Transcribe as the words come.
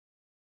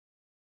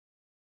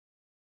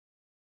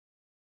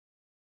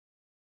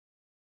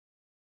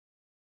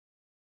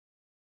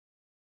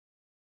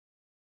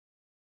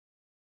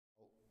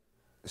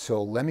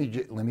So let me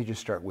just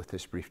start with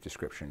this brief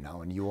description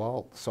now. And you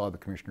all saw the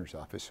commissioner's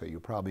office, so you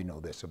probably know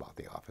this about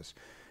the office.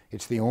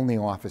 It's the only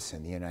office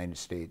in the United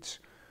States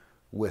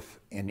with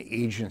an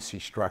agency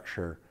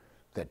structure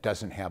that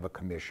doesn't have a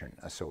commission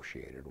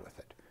associated with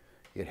it.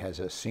 It has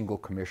a single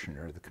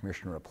commissioner, the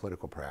Commissioner of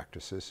Political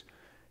Practices,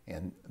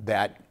 and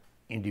that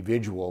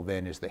individual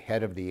then is the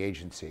head of the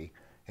agency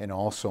and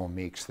also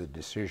makes the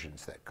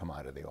decisions that come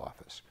out of the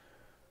office.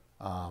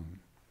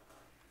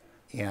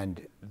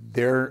 And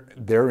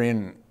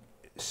therein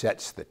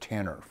sets the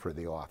tenor for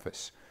the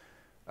office.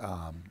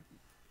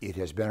 It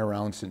has been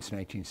around since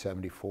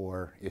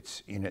 1974.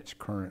 It's in its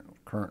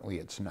currently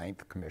its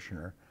 9th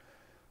commissioner.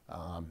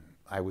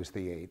 I was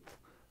the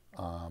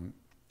 8th.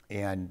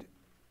 And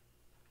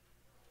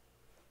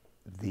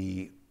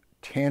the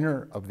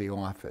tenor of the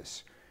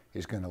office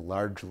is going to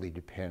largely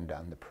depend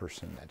on the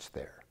person that's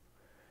there.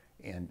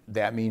 And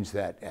that means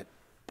that at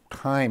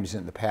times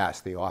in the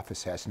past, the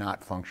office has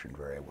not functioned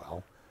very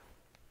well.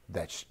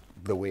 That's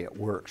the way it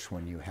works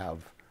when you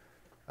have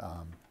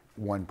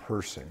one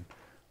person,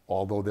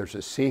 although there's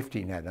a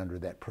safety net under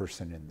that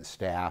person in the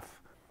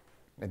staff,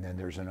 and then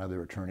there's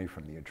another attorney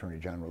from the Attorney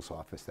General's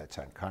office that's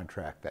on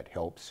contract that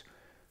helps.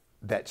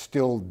 That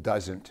still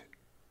doesn't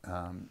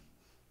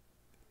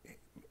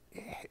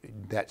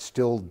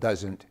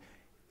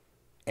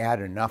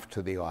add enough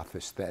to the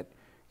office that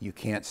you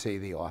can't say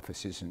the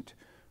office isn't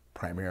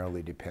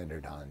primarily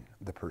dependent on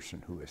the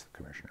person who is the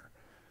commissioner.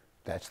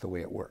 That's the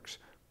way it works.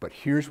 But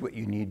here's what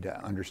you need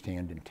to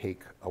understand and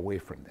take away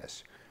from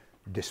this.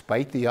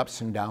 Despite the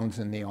ups and downs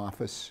in the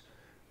office,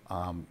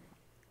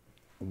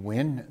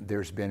 when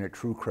there's been a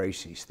true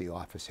crisis, the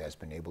office has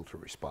been able to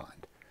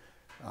respond.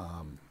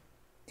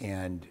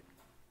 And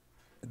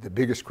the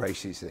biggest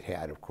crisis it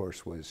had, of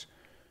course, was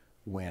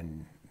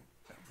when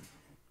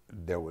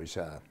there was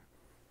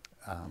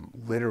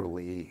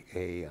literally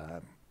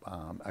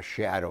a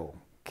shadow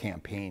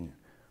campaign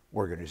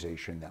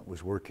organization that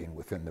was working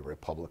within the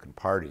Republican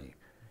Party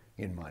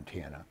in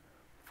Montana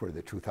for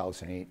the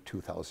 2008,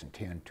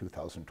 2010,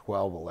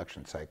 2012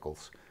 election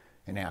cycles,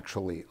 and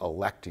actually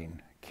electing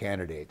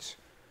candidates,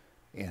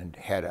 and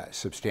had a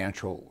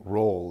substantial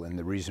role in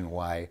the reason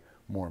why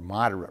more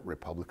moderate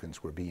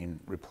Republicans were being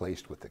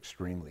replaced with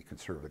extremely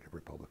conservative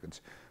Republicans.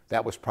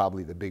 That was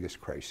probably the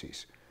biggest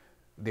crisis.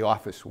 The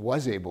office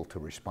was able to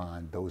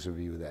respond. Those of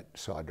you that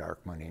saw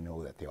Dark Money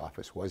know that the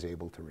office was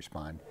able to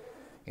respond.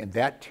 And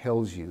that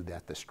tells you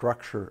that the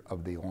structure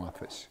of the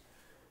office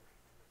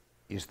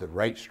is the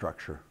right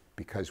structure,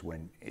 because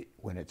when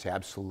it's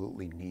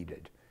absolutely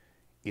needed,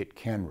 it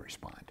can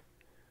respond.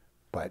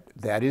 But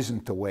that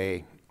isn't the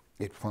way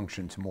it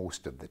functions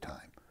most of the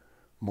time.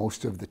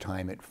 Most of the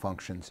time it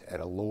functions at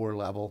a lower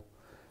level.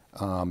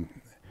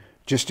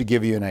 Just to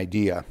give you an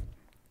idea,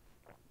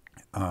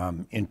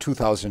 in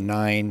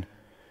 2009,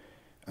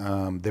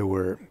 there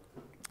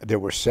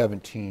were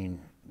 17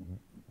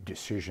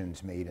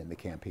 decisions made in the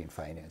campaign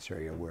finance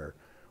area where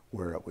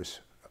it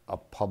was a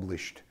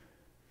published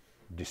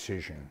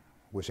decision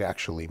was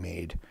actually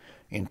made.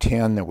 In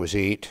 10, there was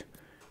 8.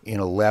 In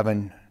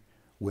 11,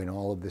 when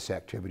all of this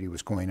activity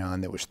was going on,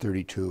 there was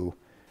 32.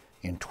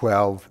 In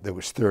 12, there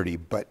was 30,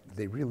 but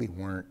they really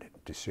weren't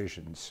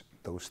decisions,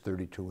 those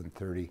 32 and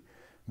 30.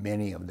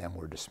 Many of them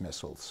were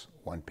dismissals,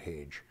 one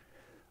page.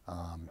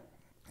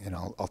 And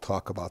I'll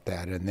talk about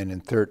that. And then in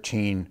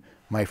 13,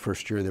 my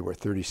first year, there were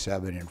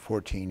 37, in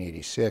 14,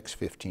 86,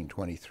 15,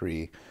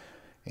 23,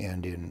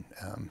 and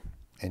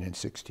in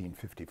 16,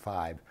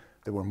 55.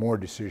 There were more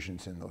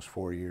decisions in those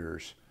 4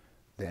 years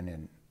than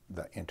in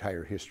the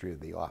entire history of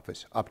the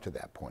office up to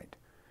that point.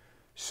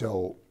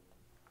 So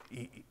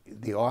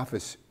the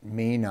office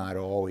may not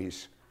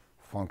always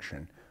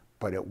function,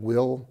 but it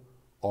will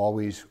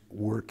always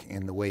work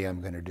in the way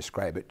I'm going to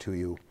describe it to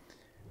you,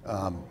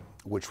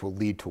 which will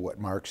lead to what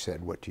Mark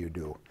said. What do you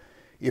do?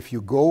 If you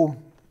go,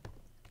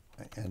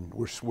 and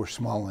we're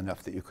small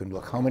enough that you can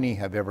look, how many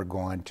have ever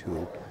gone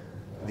to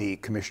the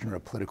Commissioner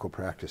of Political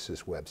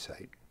Practices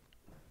website?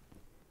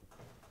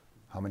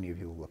 How many of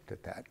you looked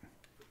at that?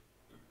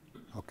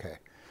 Okay.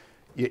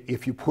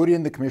 If you put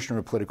in the Commissioner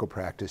of Political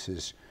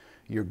Practices,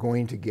 you're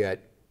going to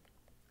get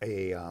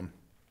a,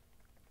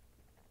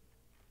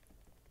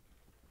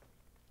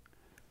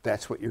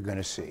 that's what you're going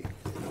to see.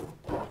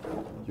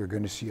 You're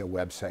going to see a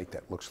website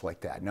that looks like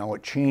that. Now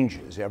it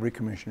changes. Every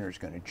commissioner is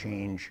going to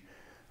change.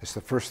 It's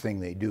the first thing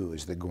they do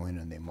is they go in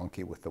and they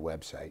monkey with the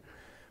website.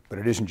 But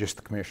it isn't just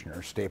the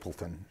commissioner.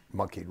 Stapleton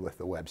monkeyed with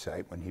the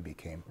website when he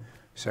became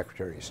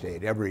Secretary of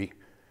State.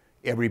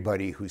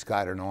 Everybody who's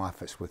got an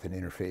office with an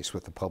interface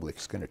with the public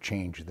is going to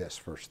change this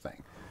first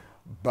thing.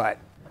 But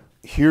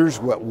here's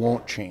what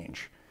won't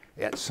change.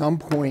 At some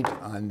point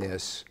on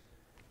this,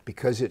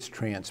 because it's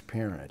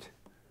transparent,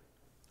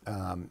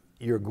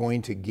 you're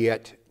going to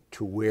get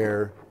to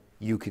where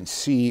you can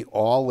see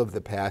all of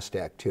the past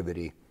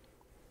activity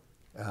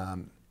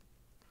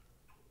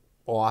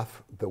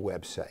off the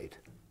website.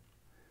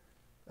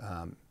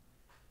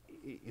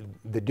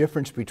 The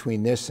difference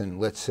between this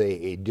and, let's say,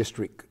 a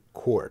district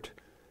court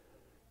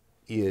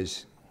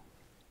is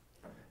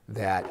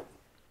that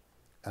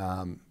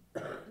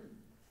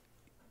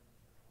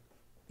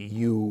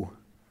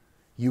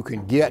you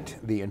can get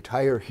the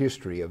entire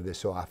history of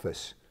this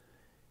office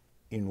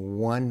in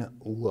one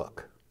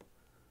look,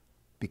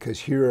 because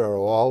here are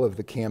all of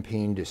the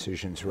campaign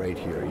decisions right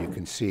here. You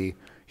can see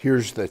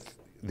here's the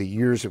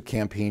years of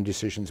campaign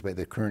decisions by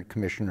the current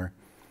commissioner,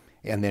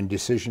 and then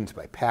decisions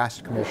by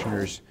past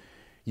commissioners.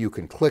 You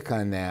can click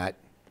on that,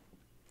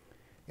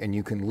 and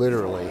you can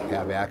literally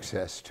have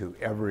access to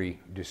every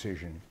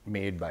decision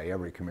made by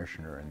every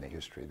commissioner in the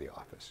history of the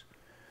office.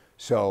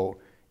 So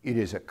it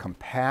is a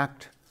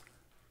compact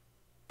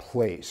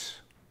place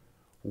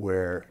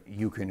where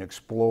you can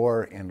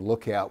explore and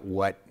look at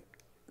what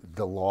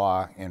the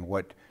law and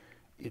what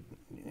it,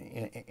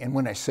 and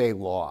when I say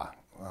law,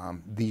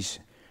 these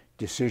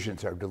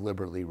decisions are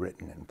deliberately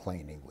written in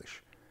plain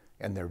English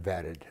and they're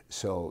vetted.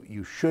 So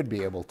you should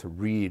be able to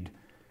read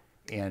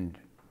and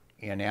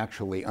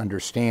actually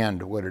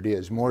understand what it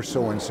is, more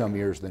so in some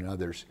years than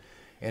others.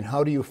 And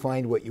how do you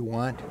find what you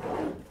want?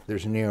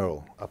 There's an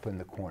arrow up in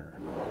the corner.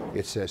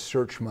 It says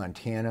Search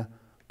Montana,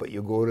 but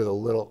you go to the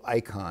little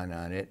icon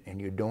on it and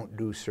you don't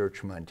do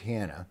Search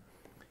Montana.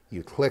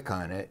 You click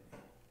on it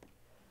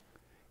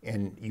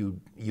and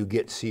you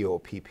get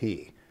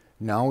COPP.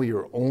 Now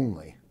you're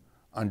only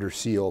under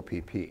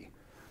COPP.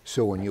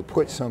 So when you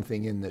put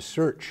something in the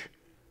search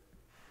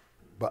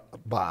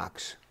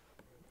box,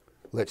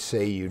 let's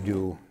say you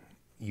do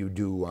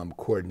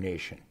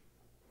coordination,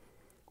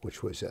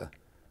 which was a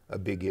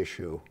big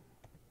issue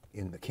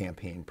in the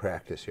campaign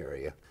practice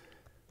area.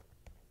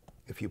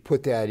 If you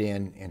put that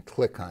in and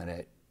click on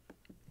it,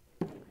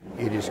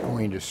 it is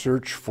going to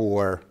search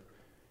for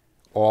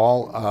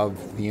all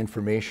of the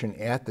information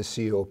at the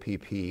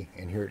COPP,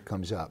 and here it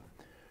comes up.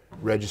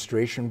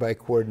 Registration by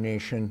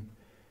coordination,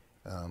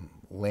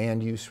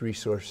 land use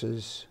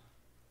resources,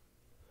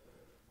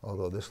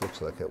 although this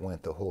looks like it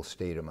went the whole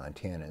state of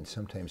Montana, and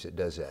sometimes it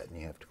does that and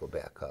you have to go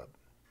back up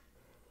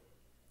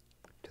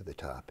to the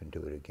top and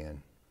do it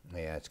again.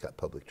 Yeah, it's got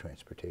public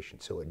transportation,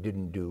 so it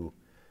didn't do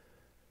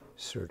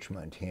Search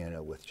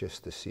Montana with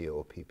just the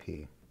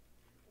COPP.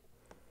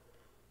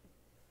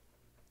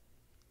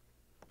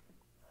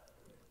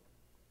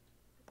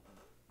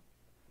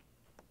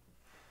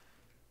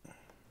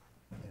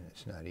 And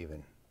it's not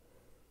even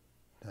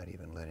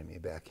letting me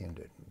back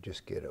into it.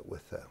 Just get it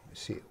with the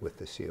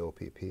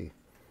COPP.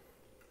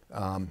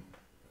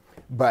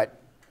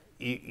 But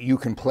you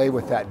can play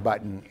with that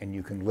button and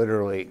you can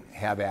literally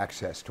have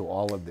access to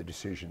all of the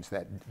decisions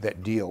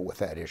that deal with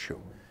that issue.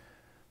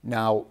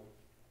 Now,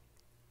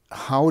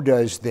 how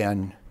does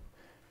then,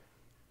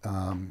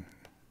 how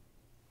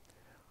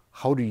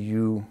do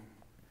you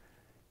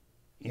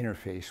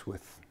interface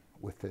with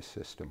this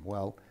system?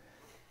 Well,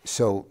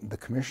 so the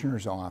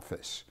commissioner's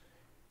office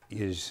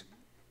is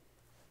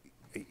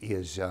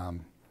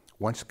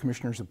once the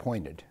commissioner is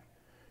appointed,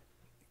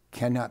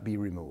 cannot be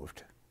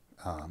removed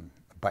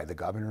by the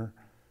governor,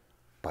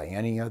 by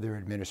any other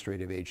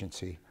administrative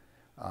agency.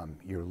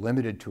 You're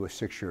limited to a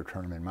 6-year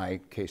term. In my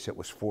case, it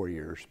was 4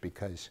 years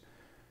because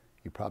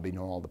you probably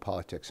know all the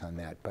politics on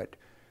that. But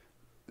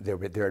there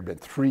had been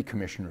 3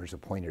 commissioners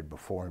appointed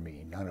before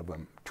me.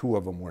 2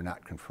 of them were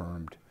not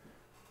confirmed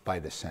by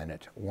the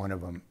Senate. 1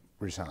 of them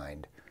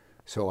resigned.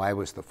 So I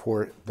was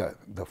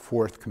the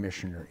fourth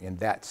commissioner in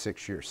that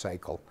 6-year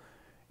cycle.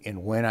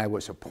 And when I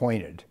was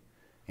appointed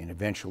and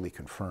eventually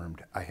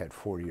confirmed, I had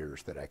 4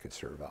 years that I could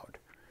serve out.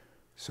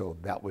 So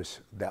that was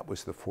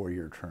the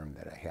 4-year term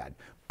that I had.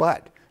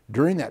 But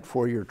during that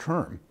 4-year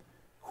term,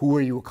 who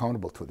are you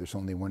accountable to? There's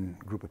only one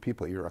group of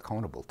people you're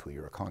accountable to.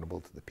 You're accountable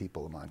to the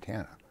people of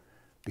Montana.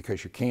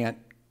 Because you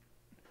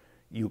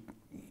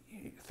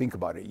think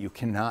about it, you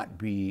cannot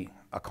be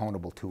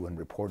accountable to and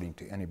reporting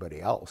to anybody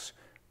else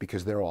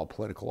because they're all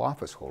political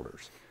office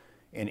holders.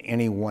 And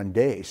any one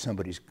day,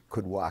 somebody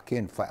could walk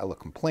in, file a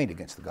complaint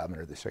against the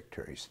governor or the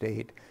secretary of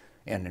state.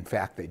 And in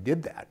fact, they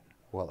did that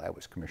while I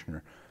was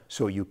commissioner.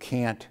 So you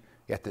can't,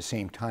 at the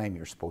same time,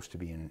 you're supposed to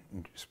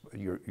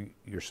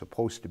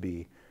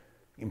be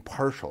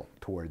impartial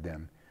toward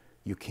them.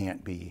 You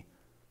can't be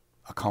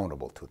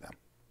accountable to them.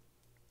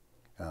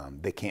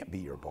 They can't be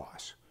your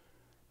boss.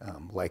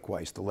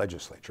 Likewise, the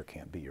legislature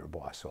can't be your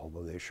boss,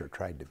 although they sure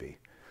tried to be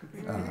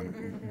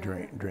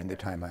during the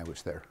time I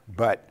was there.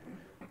 But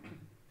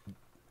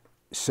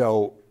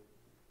so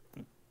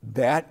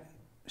that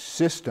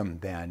system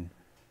then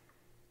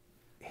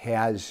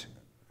has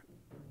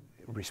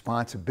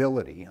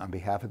responsibility on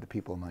behalf of the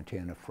people of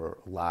Montana for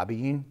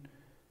lobbying,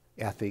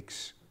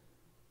 ethics,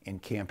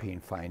 and campaign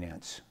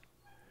finance.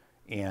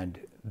 And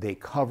they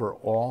cover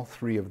all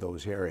 3 of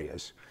those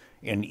areas.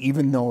 And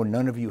even though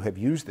none of you have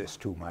used this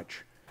too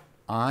much,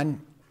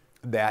 on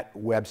that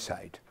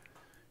website,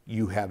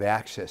 you have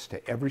access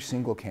to every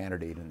single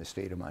candidate in the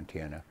state of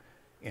Montana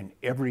and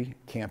every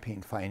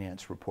campaign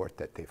finance report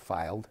that they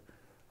filed,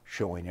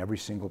 showing every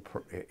single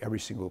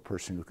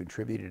person who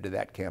contributed to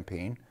that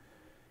campaign.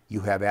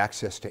 You have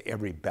access to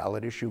every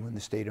ballot issue in the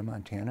state of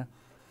Montana.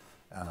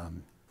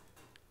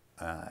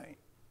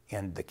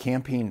 And the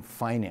campaign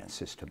finance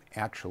system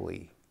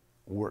actually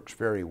works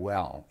very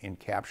well in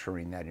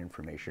capturing that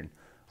information,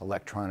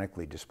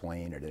 electronically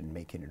displaying it and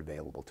making it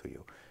available to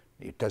you.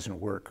 It doesn't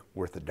work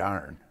worth a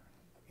darn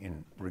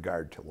in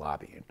regard to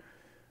lobbying.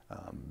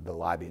 The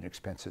lobbying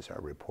expenses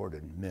are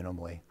reported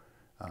minimally.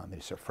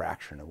 It's a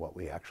fraction of what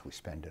we actually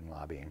spend in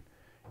lobbying.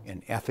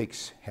 And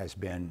ethics has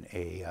been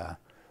a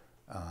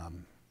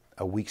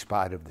weak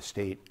spot of the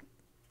state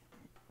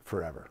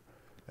forever.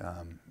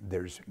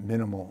 There's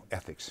minimal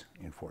ethics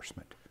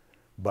enforcement.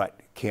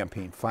 But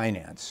campaign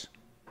finance,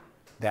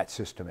 that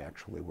system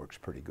actually works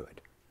pretty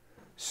good.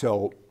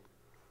 So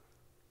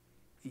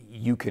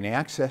you can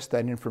access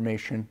that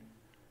information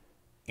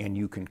and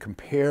you can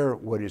compare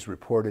what is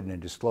reported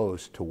and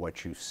disclosed to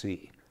what you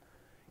see.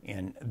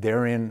 And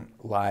therein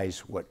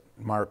lies what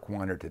Mark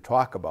wanted to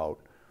talk about,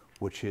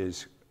 which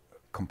is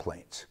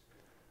complaints.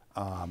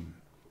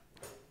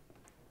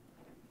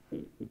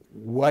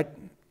 What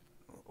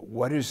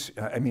is,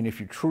 I mean, if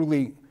you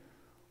truly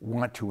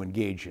want to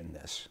engage in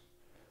this,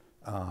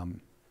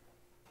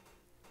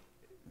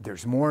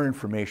 there's more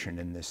information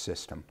in this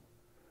system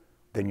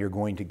than you're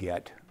going to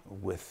get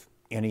with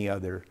any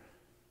other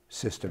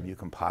system you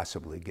can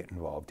possibly get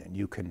involved in.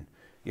 You can,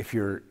 if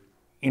you're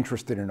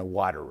interested in a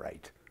water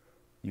right,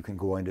 you can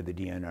go into the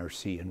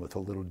DNRC, and with a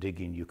little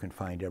digging you can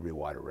find every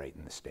water right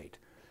in the state.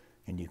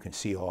 And you can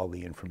see all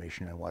the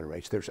information on water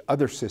rights. There's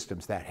other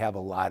systems that have a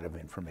lot of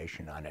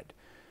information on it,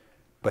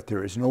 but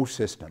there is no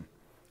system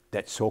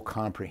that so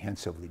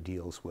comprehensively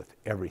deals with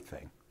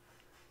everything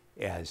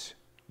as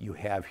you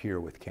have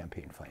here with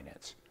campaign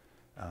finance.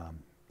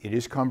 It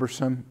is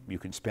cumbersome. You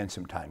can spend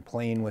some time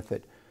playing with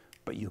it,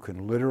 but you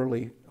can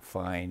literally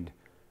find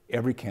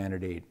every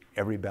candidate,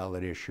 every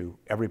ballot issue,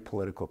 every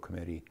political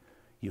committee.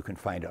 You can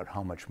find out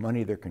how much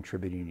money they're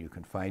contributing. You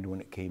can find when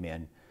it came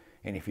in.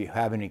 And if you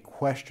have any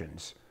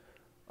questions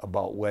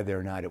about whether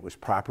or not it was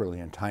properly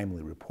and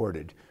timely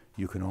reported,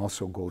 you can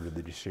also go to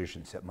the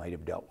decisions that might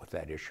have dealt with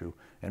that issue.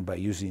 And by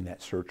using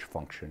that search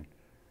function,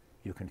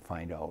 you can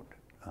find out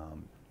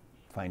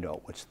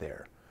what's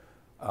there.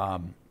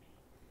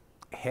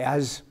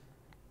 Has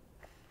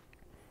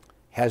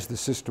the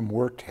system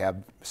worked?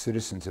 Have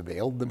citizens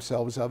availed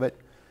themselves of it?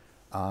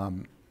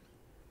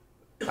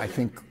 I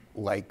think,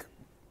 like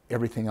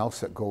everything else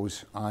that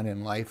goes on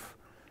in life,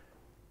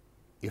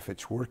 if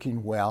it's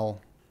working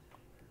well,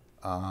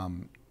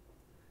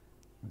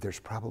 there's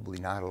probably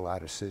not a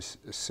lot of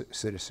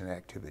citizen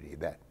activity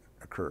that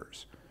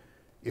occurs.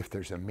 If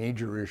there's a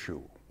major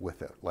issue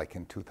with it, like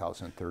in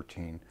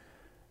 2013,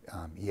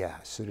 yeah,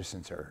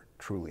 citizens are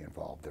truly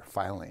involved. They're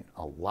filing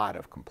a lot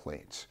of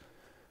complaints.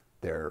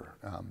 Do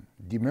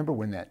you remember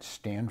when that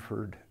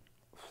Stanford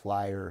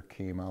flyer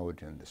came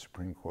out in the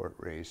Supreme Court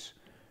race?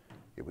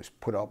 It was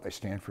put out by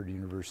Stanford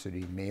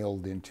University,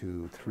 mailed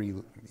into 3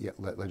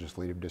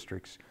 legislative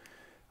districts.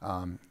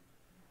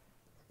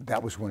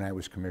 That was when I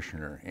was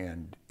commissioner,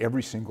 and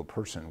every single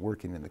person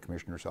working in the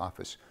commissioner's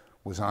office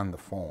was on the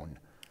phone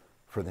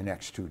for the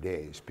next 2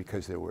 days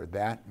because there were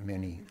that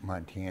many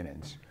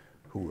Montanans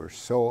who were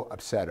so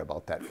upset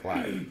about that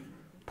flyer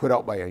put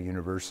out by a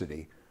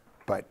university,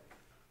 but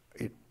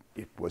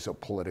it was a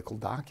political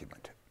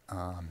document.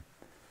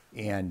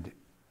 And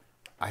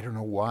I don't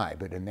know why,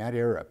 but in that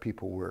era,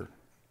 people were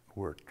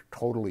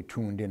totally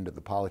tuned into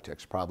the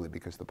politics, probably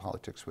because the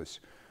politics was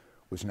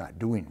not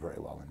doing very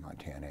well in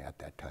Montana at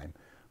that time.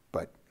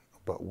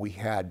 But we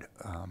had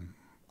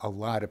a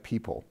lot of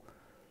people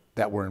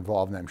that were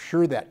involved, and I'm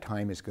sure that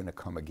time is going to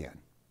come again.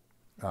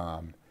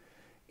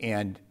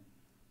 And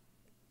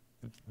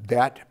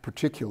that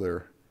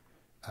particular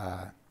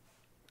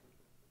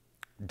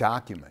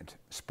document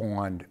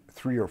spawned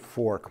 3 or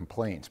 4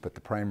 complaints, but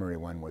the primary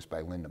one was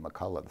by Linda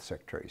McCullough, the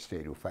Secretary of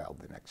State, who filed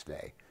the next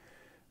day.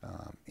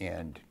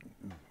 And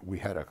we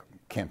had a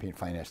campaign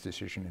finance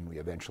decision, and we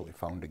eventually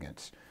found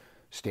against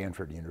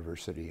Stanford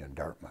University and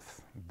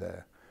Dartmouth,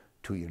 the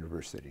 2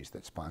 universities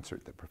that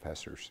sponsored the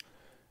professors.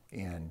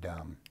 And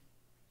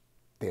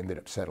they ended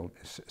up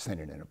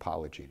sending an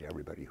apology to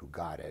everybody who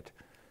got it,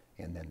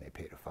 and then they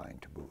paid a fine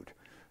to boot.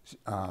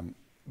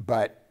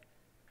 But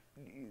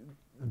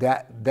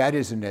that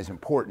isn't as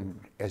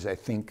important as I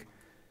think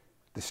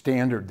the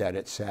standard that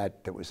it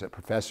set. There was a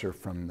professor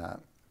from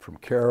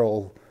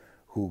Carroll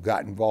who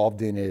got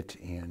involved in it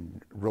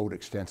and wrote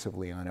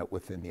extensively on it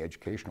within the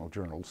educational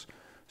journals.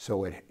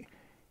 So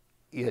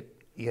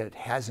it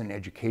has an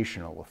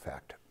educational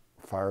effect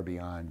far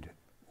beyond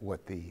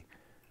what the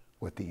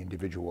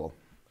individual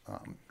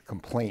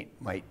complaint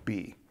might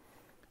be.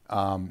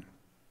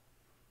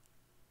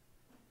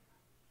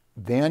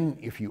 Then,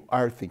 if you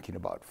are thinking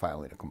about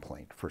filing a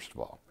complaint, first of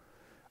all,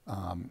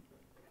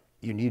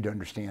 you need to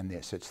understand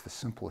this. It's the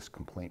simplest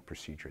complaint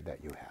procedure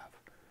that you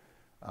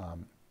have,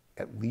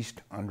 at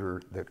least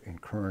under the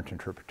current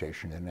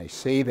interpretation. And I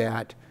say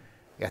that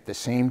at the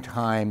same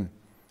time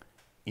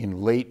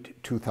in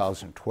late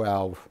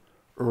 2012,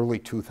 early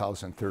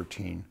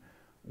 2013,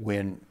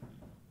 when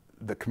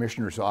the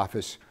commissioner's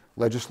office,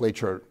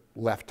 legislature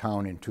left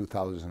town in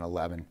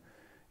 2011,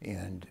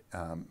 and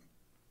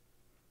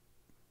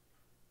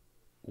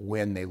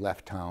when they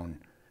left town,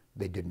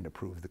 they didn't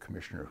approve the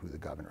commissioner who the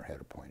governor had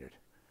appointed.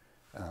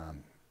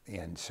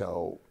 And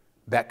so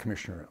that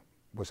commissioner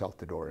was out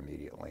the door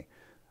immediately.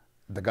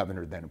 The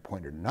governor then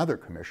appointed another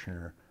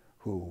commissioner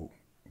who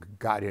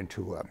got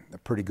into a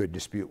pretty good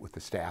dispute with the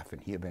staff,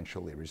 and he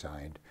eventually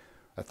resigned.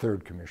 A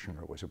third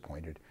commissioner was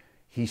appointed.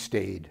 He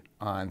stayed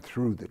on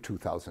through the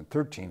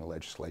 2013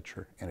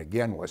 legislature and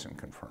again wasn't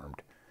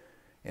confirmed.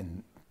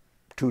 And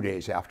 2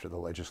 days after the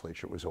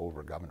legislature was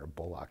over, Governor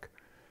Bullock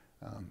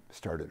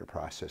started a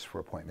process for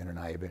appointment, and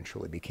I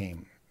eventually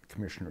became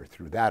commissioner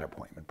through that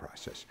appointment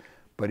process.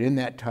 But in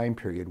that time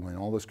period, when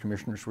all those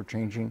commissioners were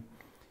changing,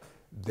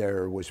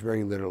 there was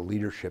very little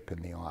leadership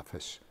in the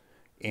office.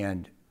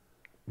 And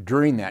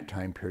during that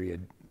time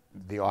period,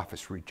 the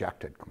office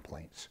rejected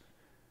complaints.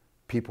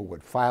 People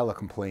would file a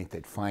complaint,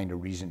 they'd find a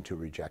reason to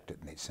reject it,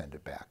 and they'd send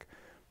it back.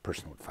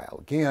 Person would file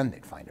again,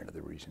 they'd find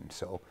another reason.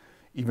 So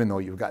even though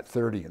you've got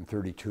 30 and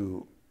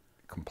 32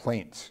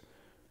 complaints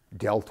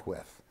dealt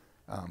with,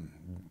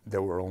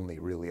 there were only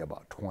really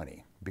about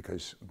 20,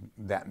 because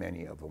that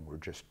many of them were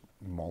just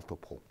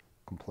multiple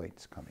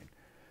complaints coming.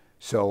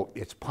 So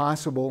it's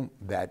possible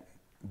that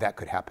that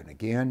could happen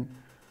again,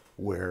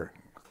 where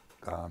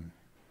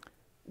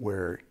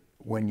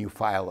when you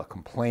file a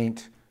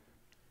complaint,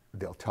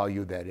 they'll tell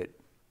you that it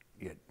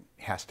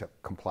has to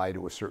comply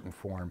to a certain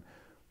form.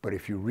 But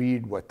if you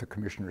read what the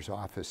commissioner's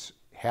office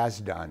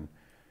has done,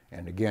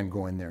 and again,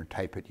 go in there and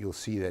type it, you'll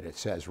see that it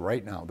says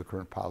right now, the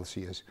current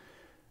policy is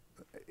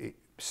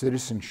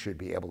citizens should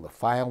be able to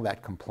file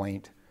that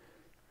complaint,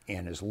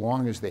 and as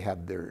long as they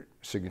have their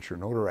signature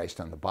notarized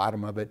on the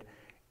bottom of it,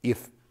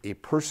 if a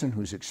person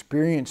who's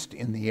experienced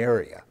in the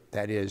area,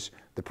 that is,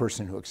 the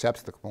person who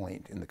accepts the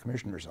complaint in the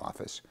commissioner's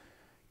office,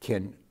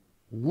 can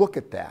look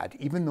at that,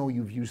 even though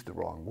you've used the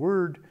wrong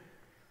word,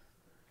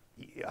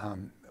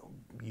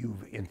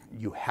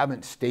 you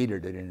haven't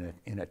stated it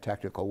in a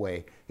technical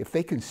way. If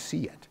they can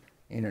see it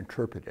and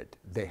interpret it,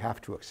 they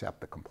have to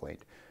accept the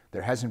complaint.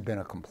 There hasn't been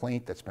a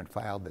complaint that's been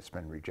filed that's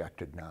been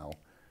rejected now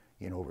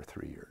in over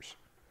 3 years.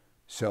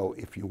 So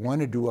if you want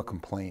to do a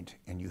complaint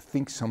and you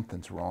think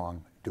something's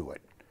wrong, do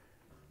it.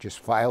 Just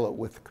file it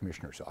with the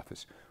commissioner's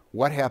office.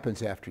 What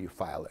happens after you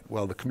file it?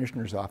 Well, the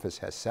commissioner's office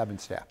has 7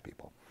 staff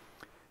people.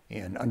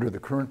 And under the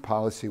current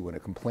policy, when a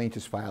complaint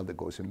is filed, it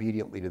goes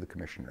immediately to the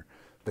commissioner.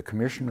 The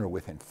commissioner,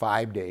 within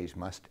 5 days,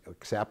 must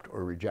accept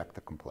or reject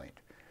the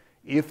complaint.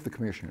 If the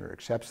commissioner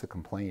accepts the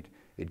complaint,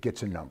 it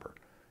gets a number.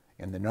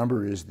 And the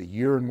number is the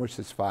year in which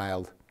it's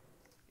filed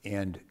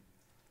and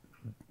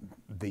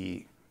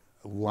the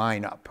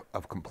lineup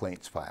of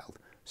complaints filed.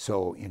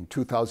 So in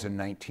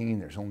 2019,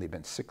 there's only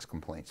been 6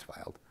 complaints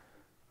filed.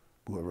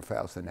 Whoever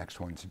files the next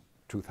one's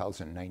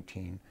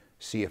 2019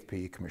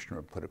 CFP, Commissioner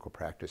of Political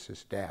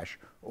Practices,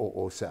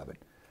 -007.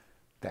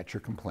 That's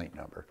your complaint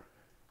number.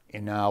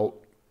 And now,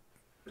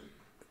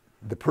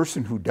 the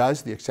person who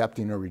does the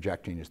accepting or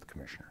rejecting is the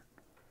commissioner.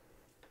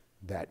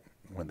 That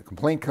when the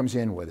complaint comes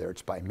in, whether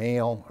it's by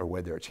mail or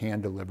whether it's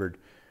hand delivered,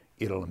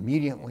 it'll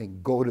immediately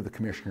go to the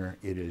commissioner.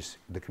 It is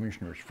the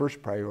commissioner's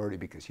first priority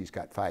because he's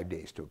got 5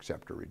 days to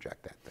accept or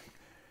reject that thing.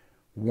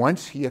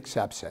 Once he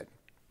accepts it,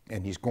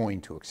 and he's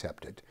going to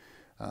accept it,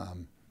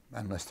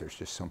 unless there's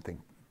just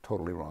something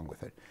totally wrong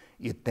with it,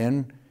 it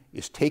then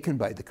is taken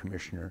by the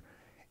commissioner,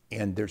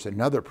 and there's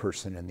another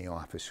person in the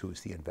office who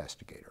is the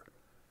investigator.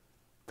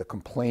 The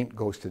complaint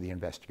goes to the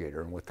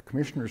investigator, and what the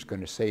commissioner is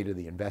going to say to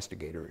the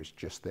investigator is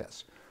just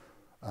this.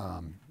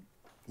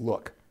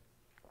 Look,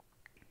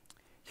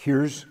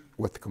 here's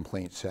what the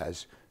complaint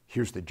says.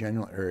 Here's the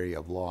general area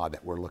of law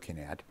that we're looking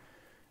at.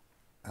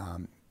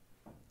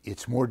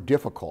 It's more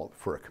difficult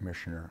for a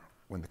commissioner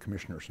when the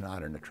commissioner is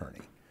not an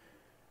attorney.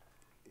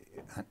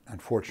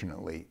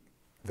 Unfortunately,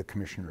 the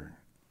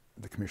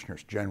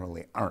commissioners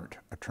generally aren't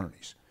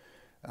attorneys.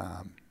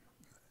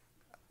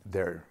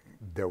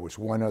 There was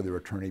one other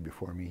attorney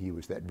before me. He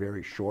was that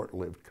very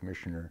short-lived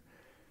commissioner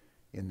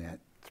in that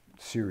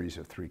series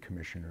of 3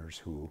 commissioners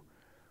who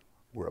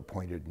were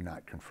appointed and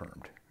not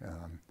confirmed.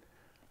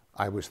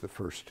 I was the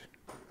first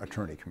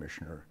attorney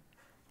commissioner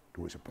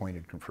who was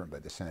appointed, confirmed by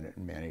the Senate,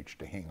 and managed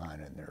to hang on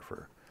in there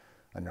for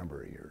a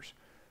number of years.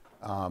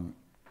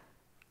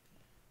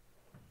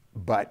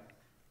 But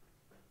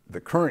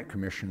the current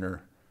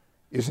commissioner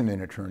isn't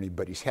an attorney,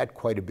 but he's had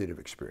quite a bit of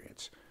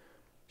experience.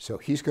 So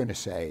he's going to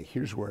say,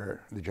 here's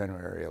where the general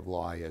area of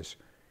law is.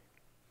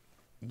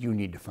 You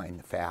need to find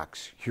the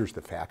facts. Here's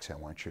the facts I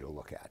want you to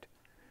look at.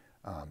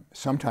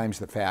 Sometimes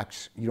the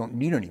facts, you don't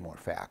need any more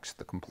facts.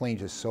 The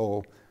complaint is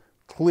so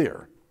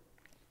clear.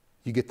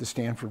 You get the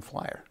Stanford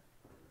flyer.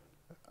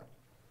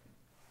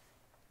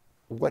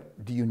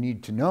 What do you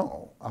need to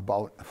know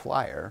about a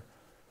flyer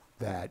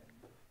that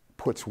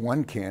puts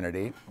one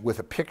candidate with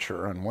a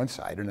picture on one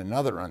side and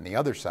another on the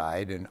other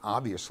side, and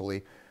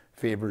obviously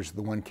favors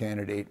the one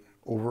candidate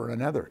over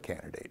another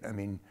candidate? I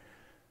mean,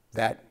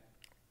 that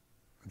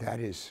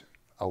is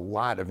a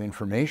lot of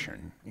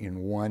information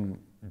in one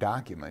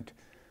document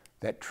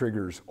that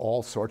triggers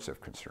all sorts of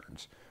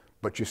concerns.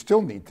 But you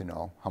still need to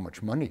know how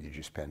much money did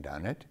you spend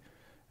on it,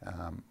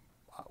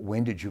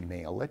 when did you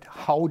mail it,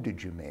 how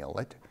did you mail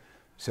it.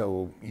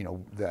 So, you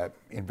know, the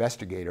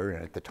investigator,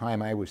 and at the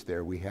time I was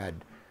there, we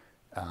had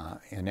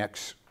an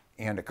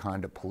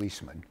ex-Anaconda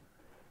policeman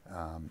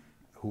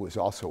who was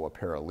also a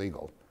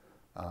paralegal,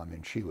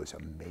 and she was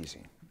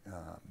amazing.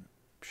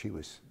 She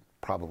was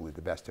probably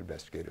the best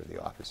investigator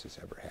the office has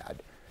ever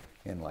had.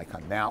 And like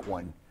on that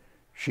one,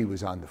 she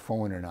was on the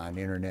phone and on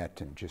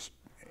internet and just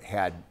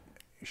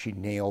she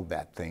nailed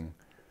that thing.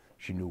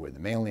 She knew where the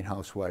mailing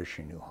house was,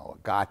 she knew how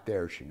it got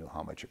there, she knew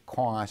how much it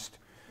cost,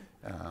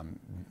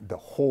 the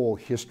whole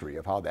history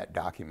of how that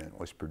document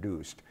was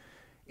produced.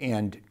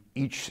 And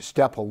each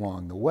step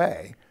along the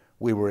way,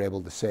 we were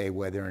able to say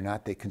whether or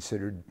not they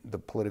considered the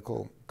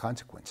political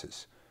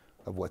consequences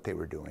of what they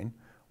were doing,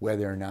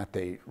 whether or not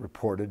they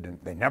reported, and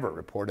they never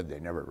reported,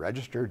 they never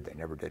registered, they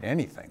never did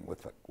anything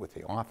with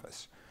the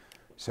office.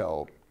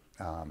 So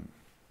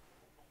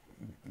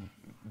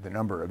the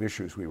number of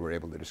issues we were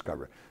able to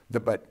discover.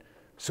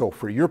 So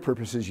for your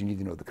purposes, you need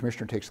to know the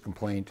commissioner takes the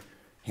complaint,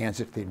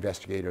 hands it to the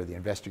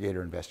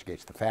investigator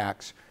investigates the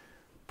facts,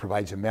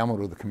 provides a memo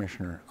to the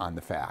commissioner on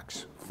the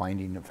facts,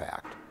 finding of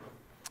fact.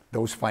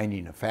 Those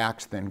finding of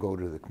facts then go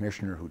to the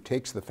commissioner who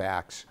takes the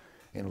facts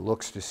and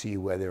looks to see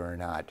whether or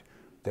not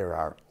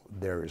there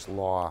is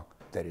law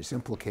that is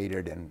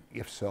implicated, and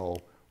if so,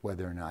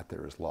 whether or not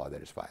there is law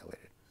that is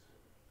violated.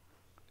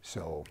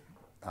 So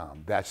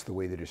that's the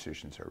way the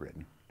decisions are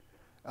written.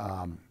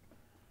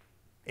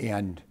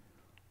 And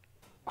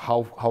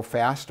how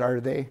fast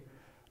are they?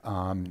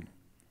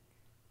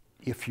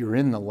 If you're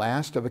in the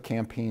last of a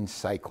campaign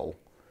cycle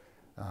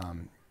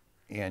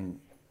and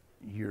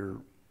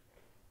you're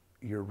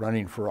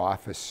running for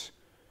office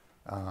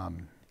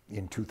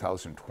in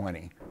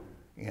 2020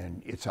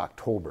 and it's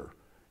October,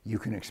 you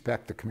can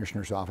expect the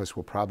commissioner's office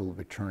will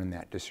probably turn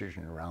that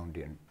decision around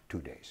in 2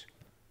 days,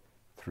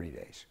 3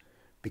 days,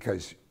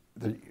 because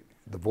the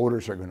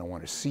voters are going to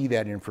want to see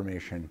that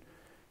information,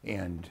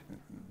 and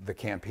the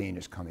campaign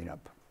is coming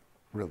up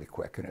really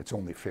quick, and it's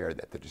only fair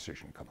that the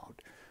decision come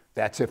out.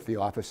 That's if the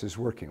office is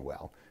working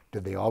well.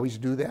 Did they always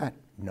do that?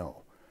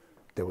 No.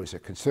 There was a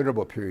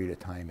considerable period of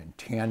time in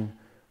 10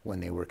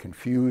 when they were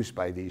confused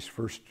by these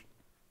first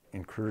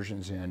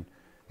incursions in,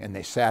 and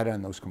they sat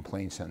on those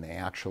complaints and they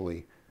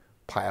actually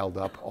piled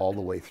up all the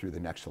way through the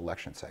next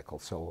election cycle.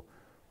 So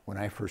when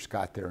I first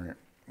got there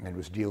and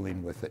was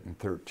dealing with it in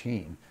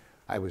 13,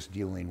 I was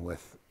dealing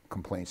with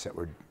complaints that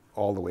were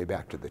all the way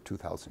back to the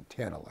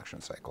 2010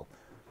 election cycle.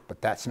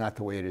 But that's not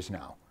the way it is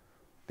now.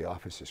 The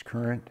office is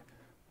current,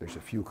 there's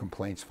a few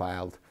complaints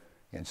filed,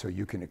 and so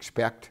you can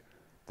expect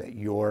that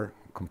your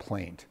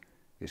complaint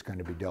is going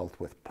to be dealt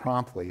with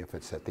promptly if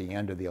it's at the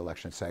end of the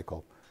election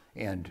cycle,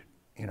 and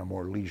in a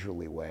more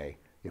leisurely way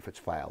if it's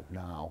filed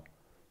now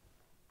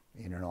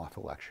in an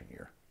off-election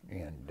year.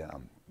 And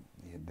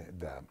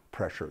the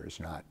pressure is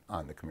not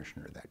on the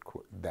commissioner that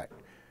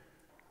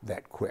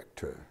quick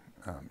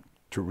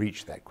to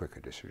reach that quick a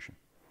decision.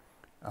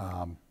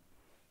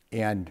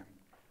 And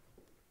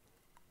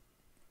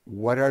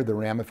what are the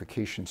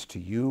ramifications to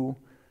you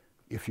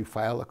if you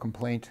file a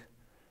complaint?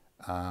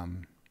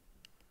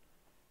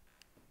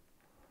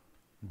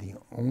 The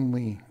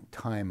only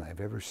time I've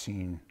ever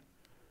seen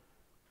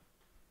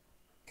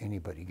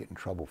anybody get in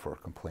trouble for a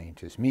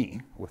complaint is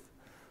me, with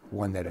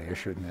one that I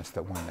issued, and that's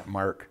the one that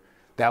Mark,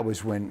 that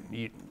was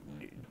when,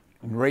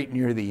 right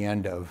near the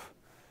end of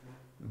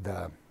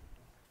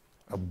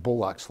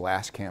Bullock's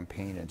last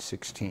campaign in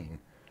 16,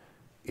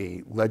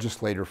 a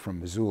legislator from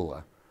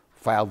Missoula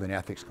filed an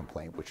ethics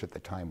complaint, which at the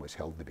time was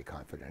held to be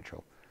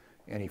confidential.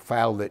 And he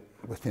filed it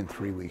within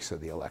 3 weeks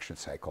of the election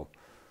cycle.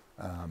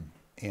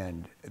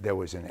 And there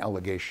was an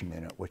allegation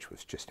in it which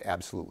was just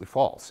absolutely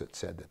false. It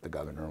said that the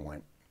governor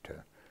went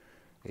to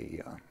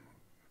a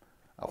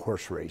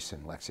horse race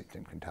in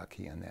Lexington,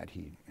 Kentucky, and that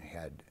he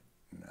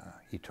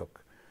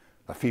took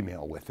a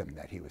female with him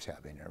that he was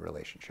having a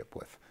relationship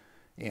with.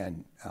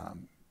 And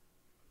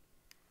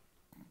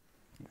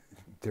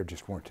there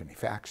just weren't any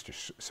facts to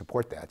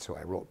support that, so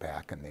I wrote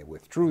back and they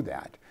withdrew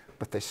that.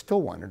 But they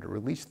still wanted to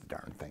release the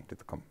darn thing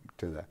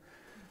to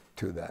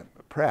the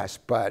press.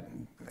 But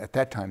at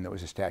that time there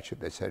was a statute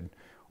that said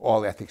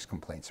all ethics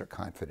complaints are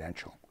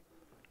confidential.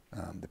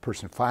 The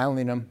person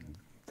filing them,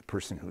 the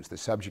person who's the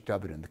subject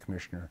of it, and the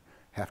commissioner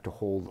have to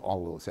hold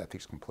all those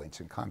ethics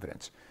complaints in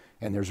confidence.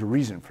 And there's a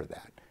reason for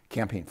that.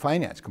 Campaign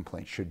finance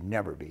complaints should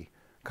never be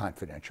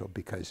confidential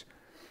because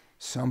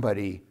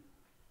somebody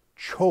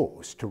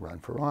chose to run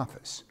for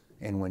office.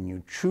 And when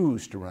you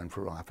choose to run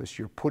for office,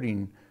 you're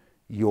putting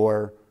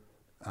your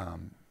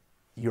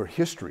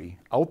history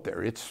out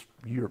there.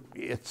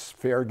 It's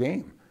fair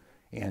game.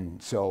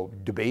 And so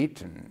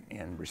debate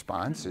and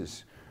response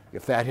is,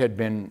 if that had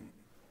been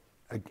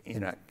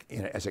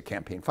as a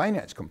campaign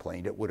finance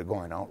complaint, it would have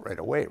gone out right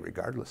away,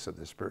 regardless of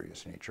the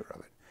spurious nature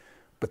of it.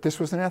 But this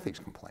was an ethics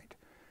complaint.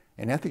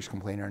 An ethics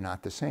complaint are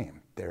not the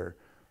same. They're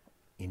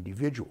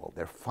individual.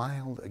 They're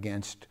filed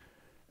against,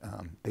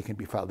 they can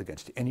be filed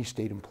against any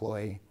state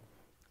employee.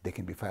 They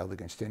can be filed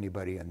against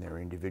anybody, and they're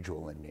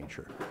individual in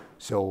nature.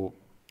 So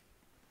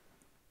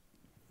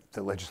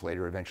the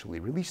legislator eventually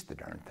released the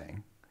darn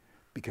thing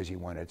because he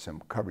wanted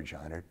some coverage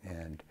on it,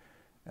 and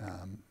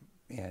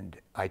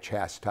I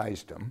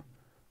chastised him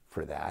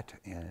for that,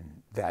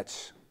 and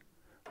that's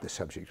the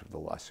subject of the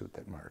lawsuit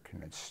that Mark,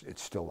 and it's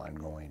still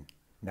ongoing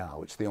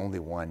now. It's the only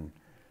one.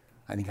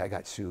 I think I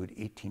got sued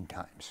 18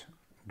 times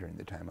during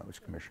the time I was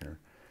commissioner,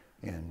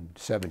 and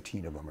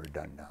 17 of them are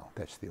done now.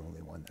 That's the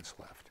only one that's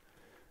left.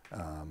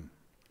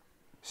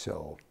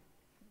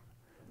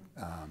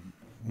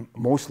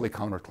 Mostly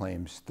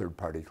counterclaims,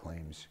 third-party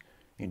claims,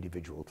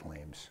 individual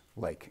claims,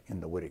 like in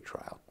the Wittig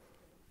trial.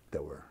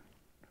 There were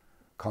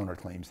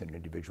counterclaims and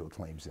individual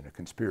claims and a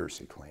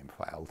conspiracy claim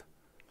filed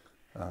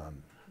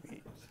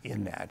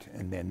in that,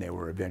 and then they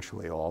were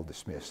eventually all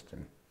dismissed.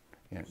 And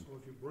so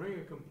if you bring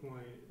a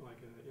complaint, like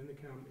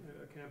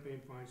a campaign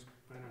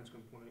finance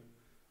complaint,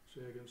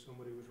 say against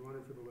somebody who's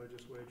running for the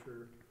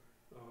legislature,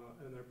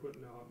 and they're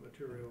putting out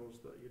materials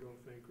that you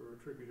don't think are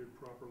attributed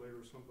properly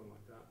or something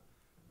like that,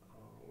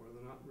 or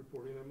they're not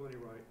reporting their money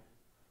right,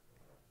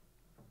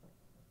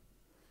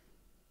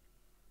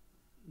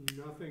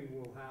 nothing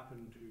will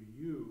happen to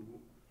you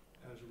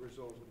as a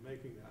result of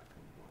making that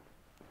complaint.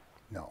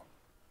 No.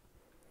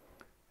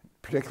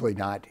 Particularly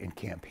not in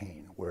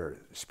campaign, where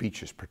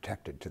speech is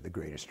protected to the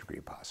greatest degree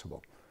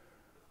possible.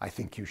 I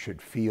think you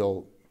should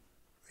feel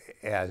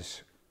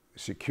as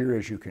secure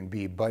as you can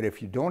be, but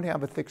if you don't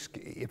have thick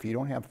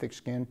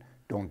skin,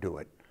 don't do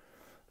it.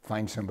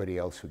 Find somebody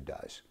else who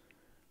does,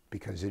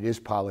 because it is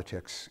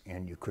politics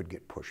and you could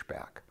get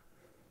pushback.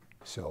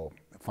 So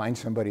find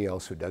somebody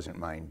else who doesn't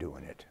mind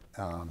doing it.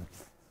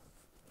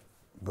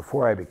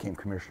 Before I became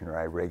commissioner,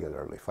 I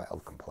regularly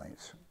filed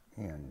complaints,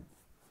 and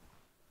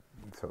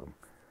so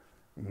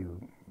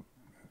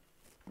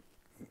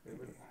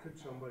could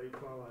somebody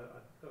file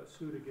a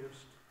suit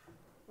against,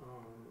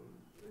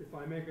 if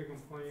I make a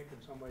complaint,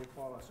 can somebody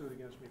file a suit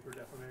against me for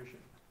defamation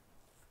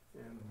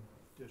in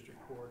district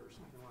court or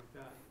something like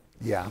that?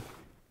 Yeah,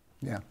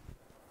 yeah.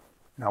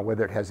 Now,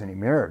 whether it has any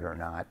merit or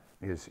not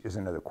is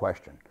another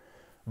question,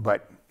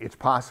 but it's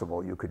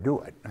possible you could do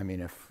it. I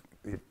mean,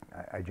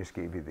 I just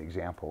gave you the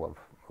example of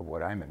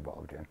what I'm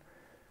involved in,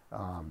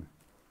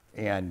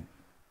 and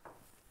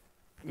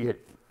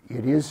it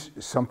is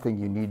something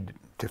you need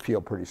to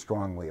feel pretty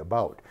strongly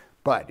about.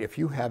 But if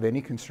you have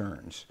any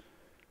concerns,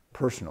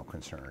 personal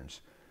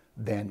concerns,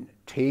 then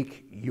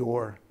take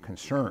your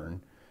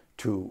concern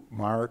to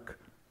Mark,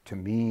 to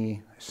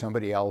me,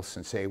 somebody else,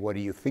 and say, what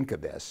do you think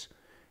of this?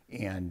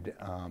 And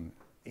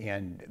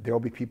there'll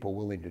be people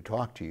willing to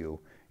talk to you.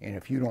 And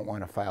if you don't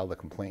want to file the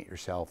complaint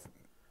yourself,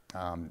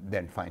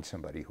 then find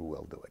somebody who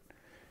will do it.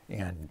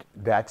 And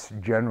that's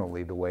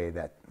generally the way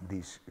that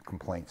these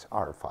complaints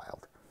are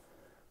filed.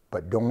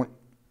 But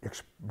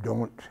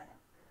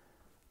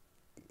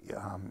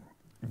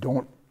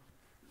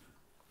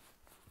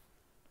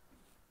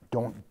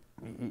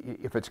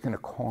if it's going to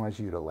cause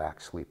you to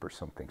lack sleep or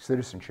something.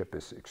 Citizenship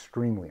is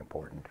extremely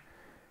important.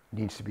 It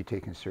needs to be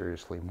taken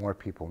seriously. More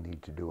people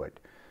need to do it.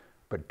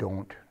 But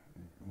don't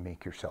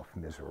make yourself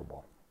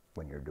miserable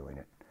when you're doing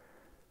it.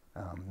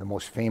 The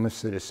most famous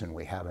citizen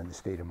we have in the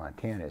state of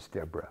Montana is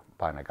Deborah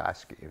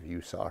Bonagaski. If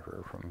you saw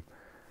her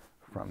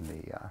from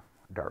the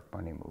Dark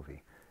Bunny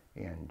movie.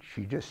 And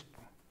she just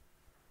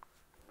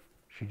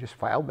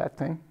filed that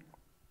thing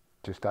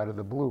just out of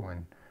the blue,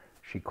 and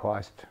she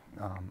caused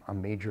a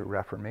major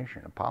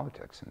reformation of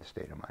politics in the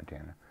state of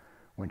Montana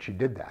when she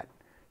did that.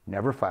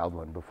 Never filed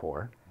one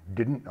before,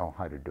 didn't know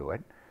how to do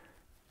it,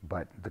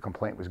 but the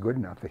complaint was good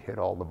enough to hit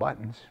all the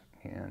buttons,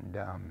 and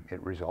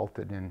it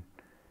resulted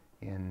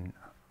in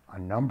a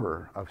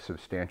number of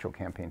substantial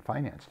campaign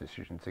finance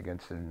decisions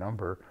against a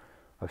number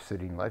of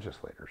sitting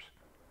legislators.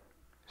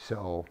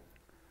 So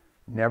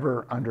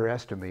never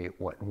underestimate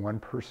what one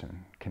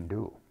person can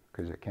do,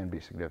 because it can be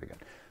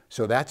significant.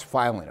 So that's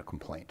filing a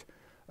complaint.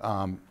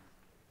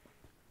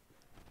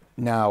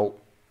 Now,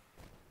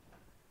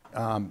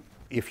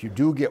 if you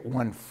do get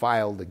one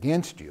filed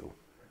against you,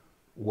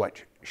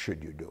 what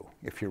should you do?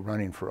 If you're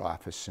running for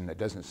office, and it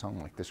doesn't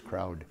sound like this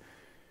crowd,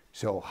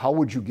 so how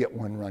would you get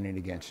one running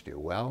against you?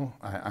 Well,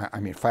 I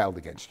mean filed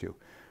against you.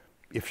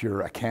 If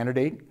you're a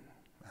candidate,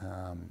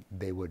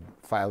 they would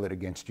file it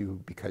against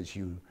you because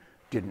you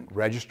didn't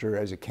register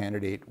as a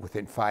candidate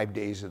within 5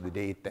 days of the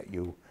date that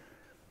you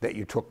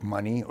took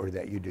money or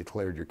that you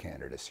declared your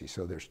candidacy.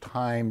 So there's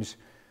times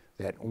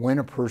that when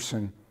a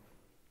person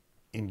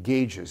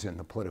engages in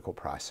the political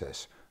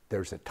process,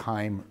 there's a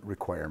time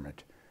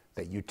requirement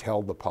that you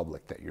tell the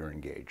public that you're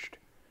engaged.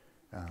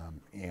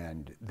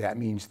 And that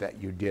means that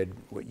you did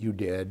what you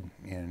did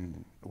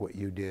and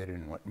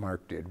what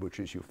Mark did, which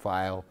is you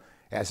file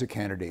as a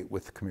candidate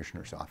with the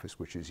commissioner's office,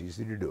 which is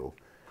easy to do,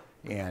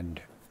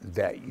 and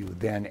that you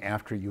then,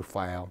 after you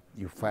file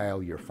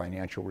your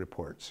financial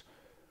reports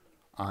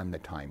on the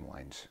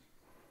timelines.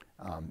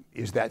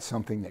 Is that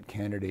something that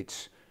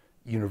candidates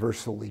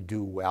universally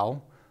do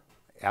well?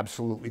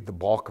 Absolutely, the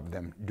bulk of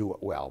them do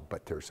it well,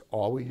 but there's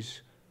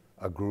always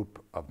a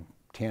group of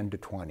 10 to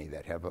 20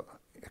 that have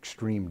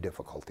extreme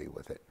difficulty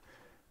with it.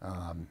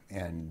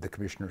 And the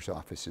commissioner's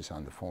office is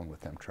on the phone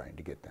with them trying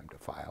to get them to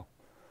file.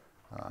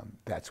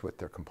 That's what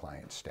their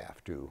compliance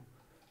staff do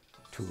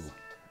to,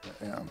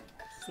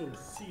 So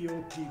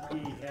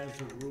COPP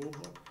has a rule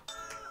book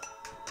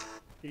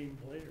being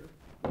played, or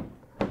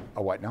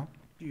a what now?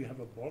 do you have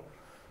a book?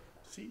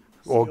 See,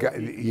 Well,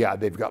 COPP? yeah,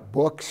 they've got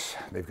books,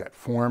 they've got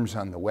forms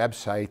on the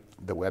website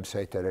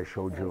that I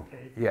showed you.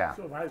 Okay. Yeah,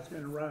 So if I was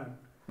gonna run,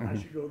 I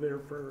should go there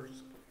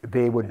first,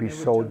 they would and be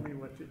they so, would tell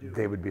me what to do.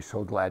 they would be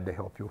so glad to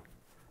help you.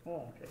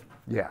 Oh, okay.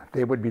 Yeah,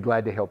 they would be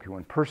glad to help you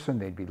in person,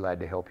 they'd be glad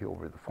to help you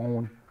over the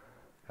phone.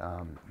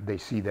 They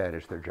see that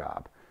as their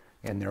job.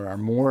 And there are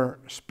more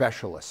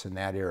specialists in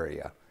that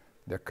area.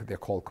 They're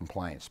called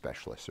compliance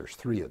specialists. There's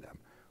 3 of them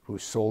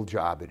whose sole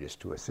job it is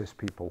to assist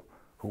people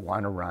who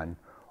want to run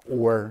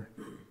or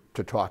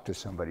to talk to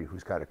somebody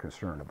who's got a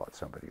concern about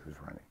somebody who's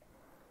running.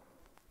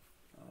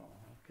 Oh,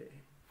 okay.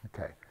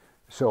 Okay.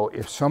 So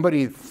if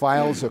somebody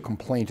files a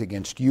complaint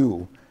against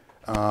you,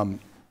 the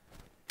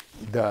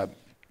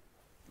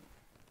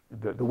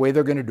way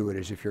they're going to do it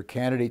is if you're a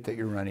candidate that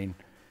you're running,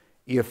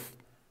 if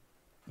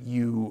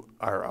you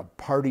are a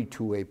party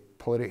to a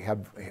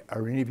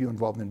are any of you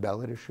involved in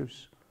ballot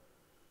issues?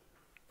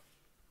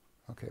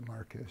 Okay,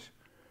 Mark is.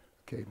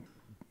 Okay,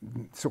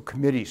 so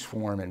committees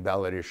form in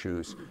ballot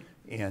issues,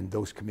 and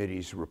those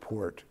committees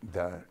report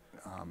the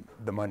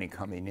money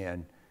coming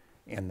in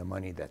and the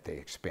money that they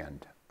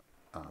expend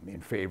in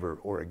favor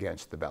or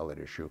against the ballot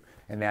issue,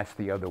 and that's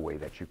the other way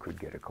that you could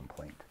get a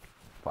complaint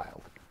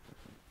filed.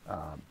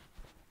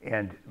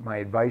 And my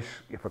advice,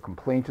 if a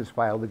complaint is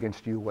filed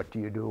against you, what do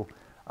you do?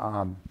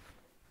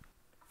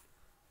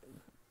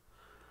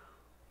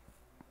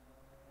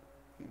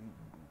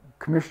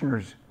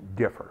 Commissioners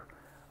differ.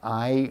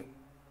 I,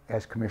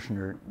 as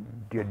commissioner,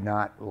 did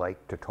not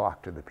like to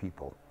talk to the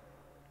people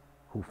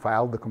who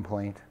filed the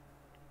complaint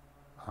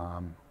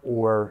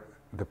or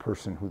the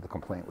person who the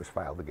complaint was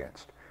filed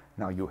against.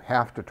 Now, you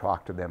have to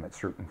talk to them at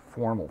certain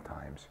formal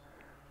times,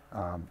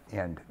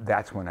 and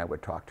that's when I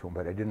would talk to them,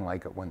 but I didn't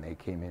like it when they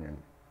came in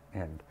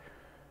and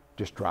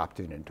just dropped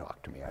in and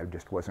talked to me. I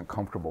just wasn't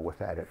comfortable with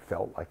that. It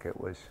felt like it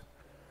was,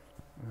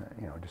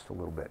 just a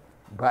little bit.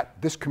 But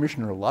this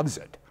commissioner loves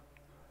it.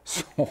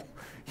 So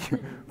you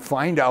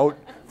find out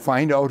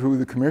who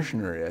the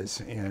commissioner is,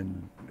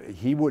 and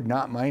he would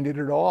not mind it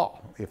at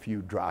all if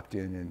you dropped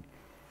in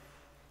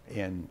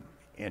and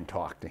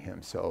talked to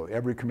him. So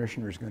every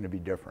commissioner is going to be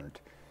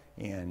different.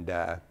 And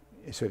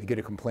so if you get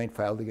a complaint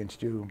filed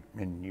against you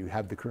and you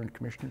have the current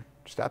commissioner,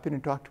 stop in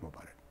and talk to him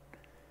about it.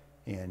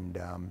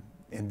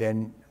 And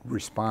then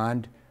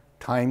respond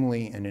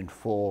timely and in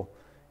full.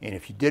 And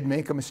if you did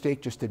make a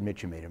mistake, just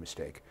admit you made a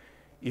mistake.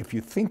 If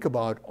you think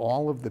about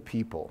all of the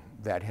people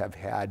that have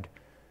had,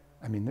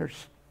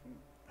 there's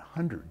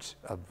hundreds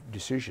of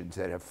decisions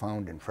that have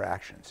found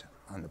infractions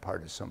on the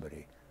part of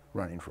somebody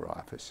running for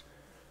office.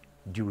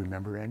 Do you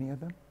remember any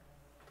of them?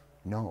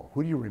 No.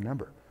 Who do you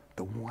remember?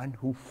 The one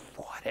who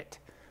fought it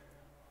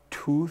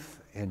tooth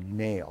and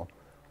nail,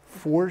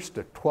 forced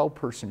a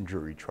 12-person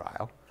jury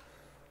trial,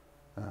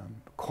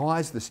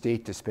 caused the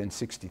state to spend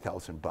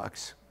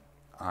 $60,000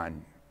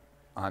 on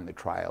the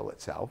trial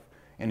itself,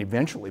 and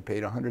eventually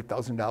paid a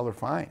 $100,000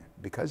 fine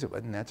because of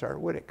it, and that's Art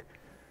Whittick.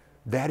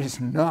 That is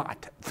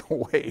not the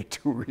way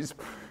to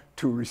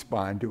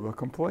respond to a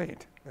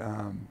complaint.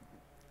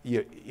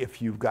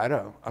 If you've got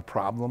a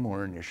problem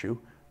or an issue,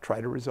 try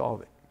to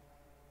resolve it.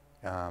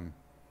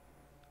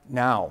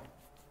 Now,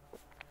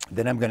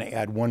 then I'm going to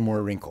add one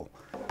more wrinkle.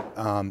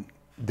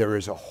 There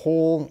is a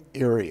whole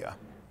area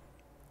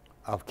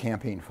of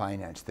campaign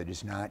finance that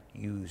is not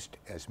used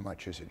as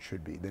much as it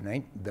should be.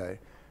 The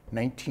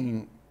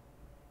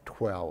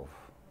 1912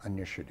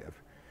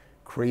 initiative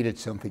created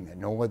something that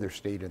no other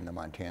state in the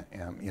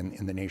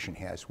in the nation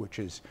has, which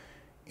is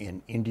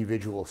an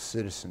individual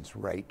citizen's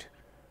right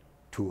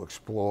to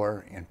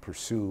explore and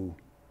pursue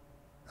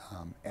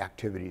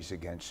activities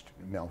against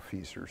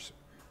malfeasors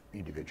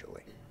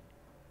individually.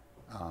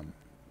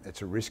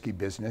 It's a risky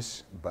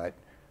business, but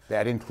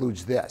that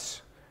includes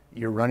this.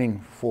 You're running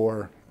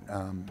for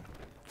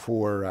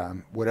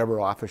whatever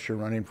office you're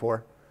running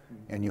for,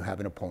 and you have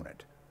an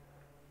opponent.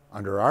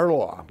 Under our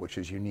law, which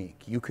is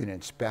unique, you can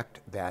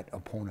inspect that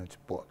opponent's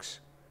books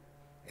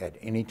at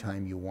any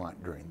time you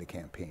want during the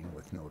campaign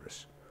with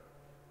notice.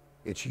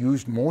 It's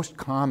used most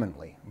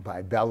commonly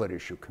by ballot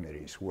issue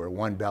committees, where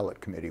one ballot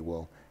committee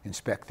will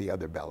inspect the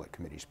other ballot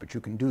committees, but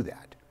you can do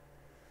that.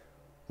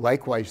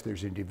 Likewise,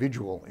 there's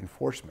individual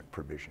enforcement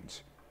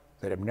provisions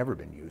that have never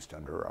been used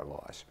under our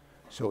laws.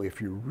 So if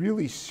you're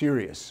really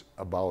serious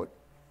about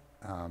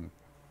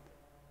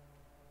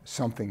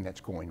something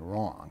that's going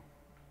wrong,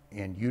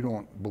 and you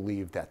don't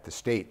believe that the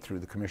state, through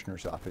the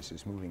commissioner's office,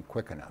 is moving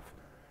quick enough,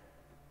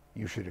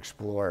 you should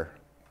explore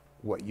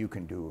what you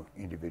can do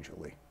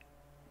individually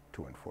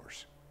to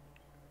enforce.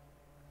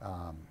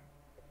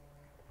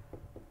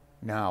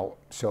 Now,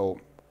 so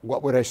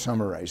what would I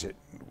summarize it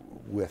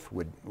with?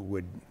 Would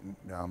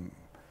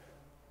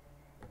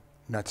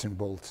nuts and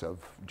bolts of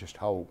just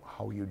how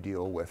you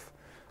deal with.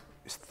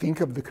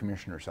 Think of the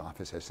commissioner's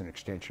office as an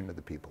extension of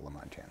the people of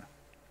Montana.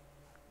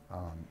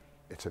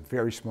 It's a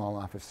very small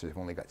office. They've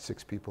only got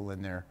 6 people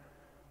in there,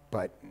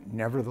 but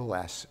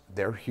nevertheless,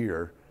 they're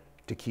here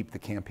to keep the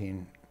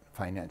campaign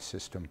finance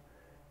system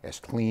as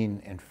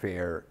clean and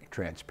fair,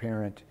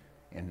 transparent,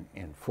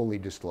 and fully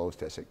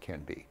disclosed as it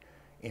can be.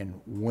 And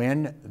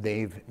when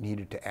they've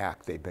needed to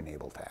act, they've been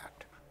able to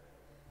act.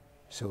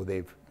 So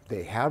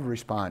they have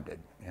responded,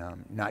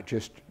 not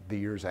just the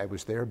years I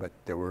was there, but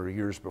there were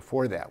years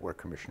before that where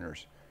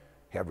commissioners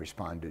have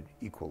responded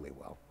equally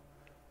well.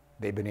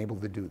 They've been able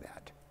to do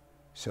that.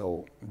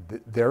 So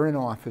they're an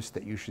office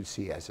that you should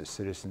see as a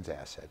citizen's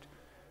asset.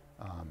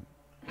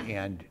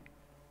 And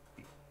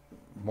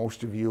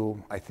most of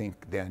you, I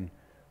think, then,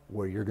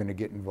 where you're going to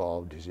get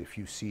involved is if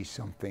you see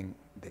something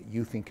that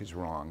you think is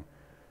wrong,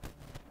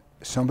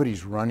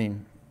 somebody's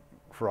running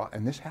for,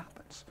 and this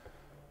happens,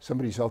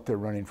 somebody's out there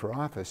running for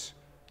office,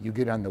 you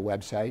get on the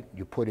website,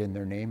 you put in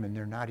their name, and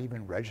they're not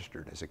even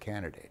registered as a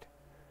candidate.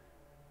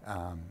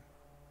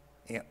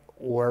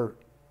 Or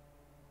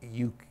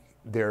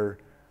they're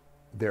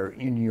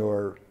in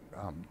your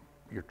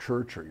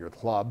church or your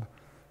club,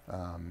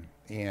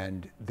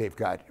 and they've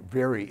got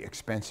very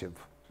expensive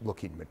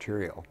looking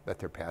material that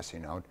they're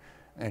passing out,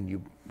 and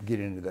you get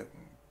into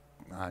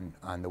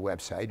on the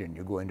website and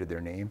you go into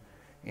their name,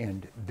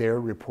 and they're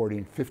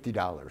reporting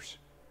 $50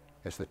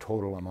 as the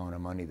total amount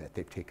of money that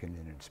they've taken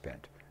in and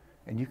spent.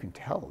 And you can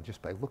tell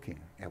just by looking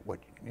at what,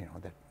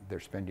 that they're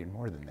spending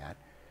more than that.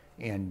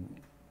 And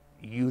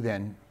you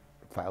then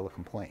file a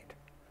complaint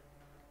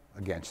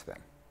against them.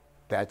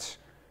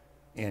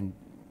 And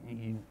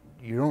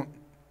you don't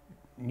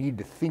need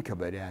to think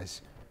of it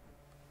as,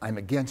 I'm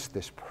against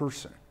this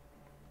person,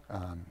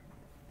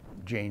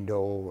 Jane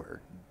Doe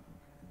or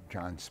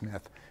John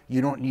Smith.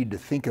 You don't need to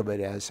think of it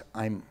as,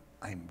 I'm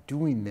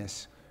doing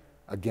this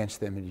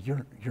against them, and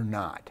you're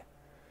not.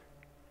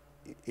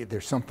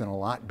 There's something a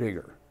lot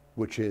bigger,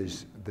 which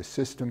is the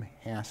system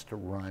has to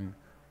run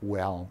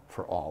well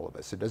for all of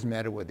us. It doesn't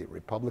matter whether you're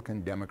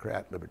Republican,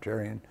 Democrat,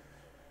 Libertarian.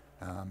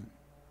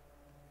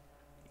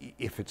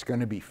 If it's going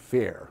to be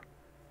fair,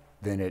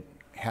 then it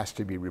has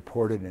to be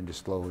reported and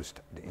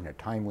disclosed in a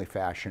timely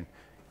fashion,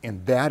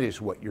 and that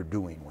is what you're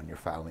doing when you're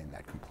filing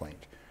that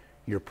complaint.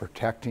 You're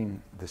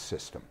protecting the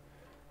system.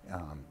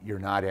 You're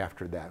not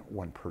after that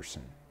one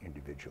person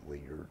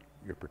individually.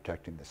 You're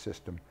protecting the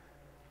system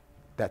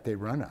that they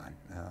run on.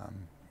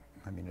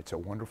 I mean, it's a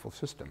wonderful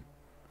system.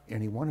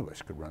 Any one of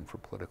us could run for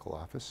political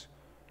office,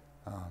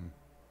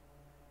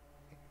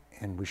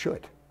 and we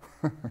should.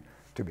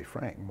 To be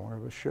frank, more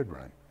of us should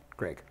run.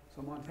 Greg.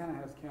 So Montana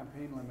has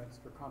campaign limits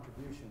for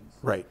contributions.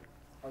 Right.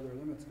 Are there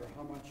limits for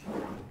how much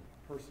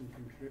a person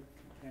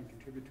can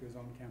contribute to his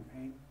own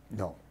campaign?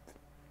 No.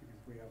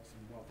 Because we have some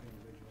wealthy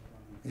individuals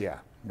running. Yeah,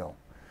 no.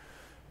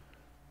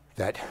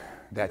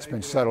 That's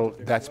been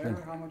settled. That's been.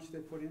 How much they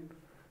put in?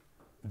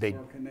 They.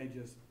 Or can they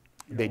just?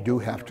 They do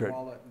have to.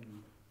 Wallet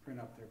and print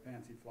up their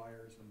fancy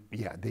flyers and.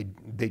 Yeah,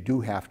 they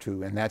do have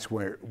to, and that's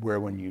where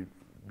when you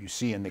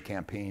see in the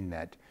campaign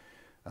that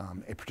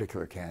a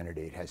particular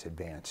candidate has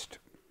advanced,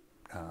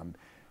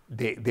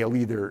 they'll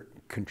either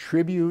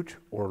contribute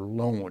or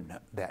loan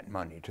that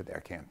money to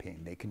their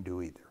campaign. They can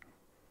do either,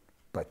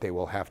 but they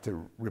will have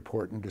to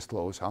report and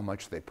disclose how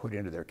much they put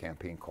into their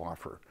campaign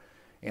coffer,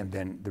 and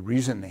then the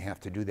reason they have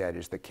to do that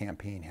is the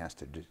campaign has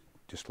to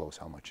disclose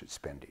how much it's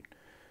spending,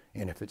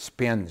 and if it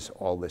spends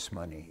all this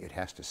money, it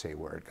has to say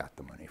where it got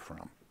the money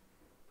from.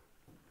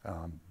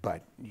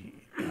 But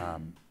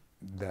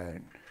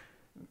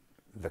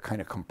the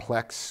kind of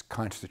complex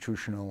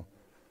constitutional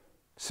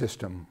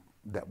system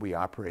that we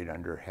operate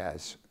under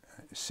has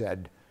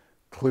said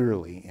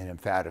clearly and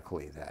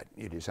emphatically that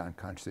it is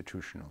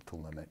unconstitutional to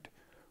limit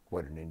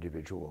what an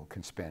individual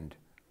can spend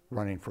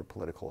running for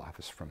political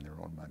office from their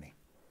own money.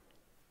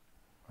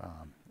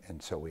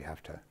 And so we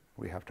have to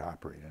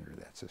operate under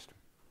that system.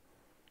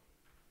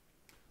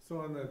 So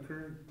on the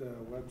current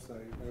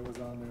website, I was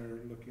on there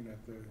looking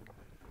at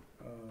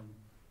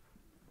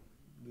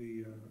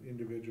the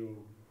individual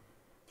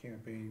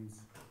campaigns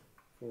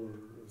for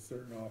a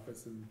certain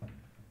office, and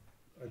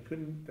I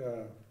couldn't,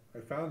 I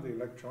found the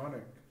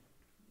electronic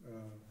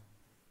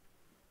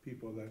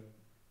people that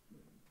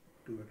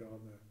do it on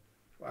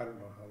the, I don't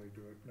know how they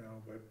do it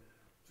now, but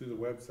through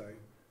the website,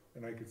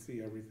 and I could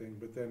see everything.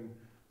 But then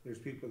there's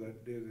people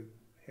that did it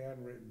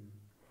handwritten,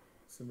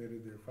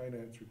 submitted their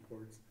finance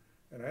reports,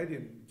 and I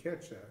didn't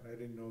catch that. I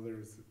didn't know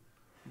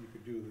you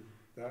could do it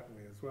that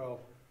way as well.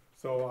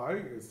 So I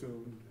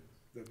assumed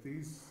that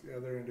these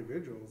other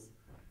individuals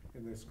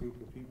in this group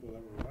of people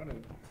that were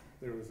running,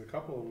 there was a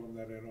couple of them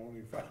that had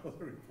only filed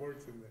the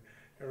reports, and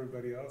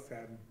everybody else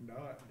had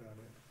not done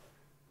it.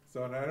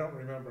 So, and I don't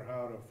remember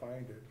how to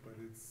find it, but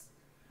it's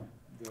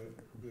the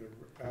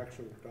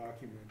actual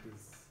document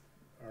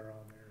are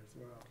on there as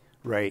well.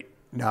 Right.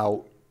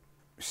 Now,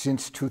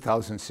 since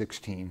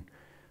 2016,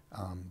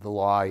 the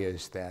law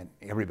is that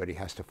everybody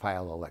has to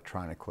file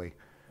electronically.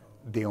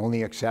 The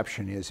only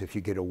exception is if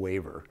you get a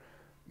waiver,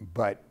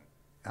 but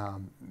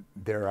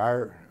there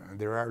are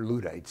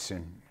Luddites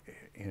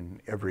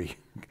in every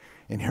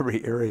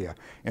area,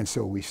 and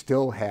so we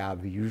still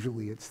have,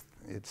 usually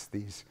it's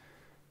these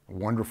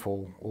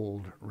wonderful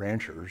old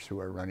ranchers who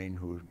are running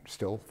who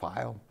still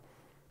file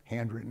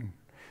handwritten.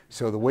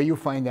 So the way you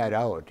find that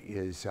out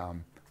is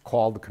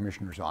call the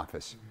commissioner's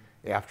office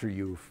after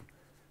you've,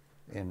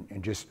 and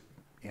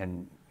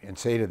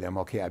say to them,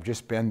 okay, I've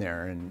just been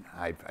there and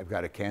I've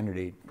got a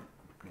candidate,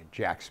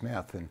 Jack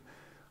Smith, and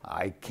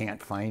I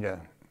can't find a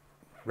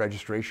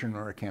registration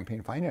or a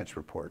campaign finance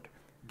report.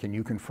 Can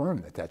you confirm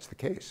that that's the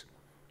case?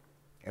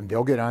 And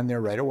they'll get on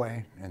there right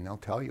away and they'll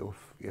tell you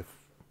if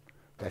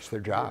that's their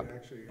job. I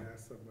actually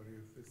ask somebody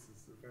if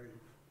I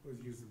was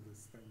using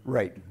this thing.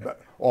 Right,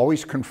 but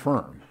always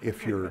confirm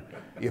if you're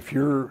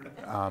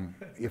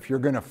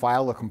going to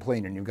file a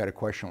complaint and you've got a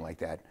question like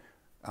that.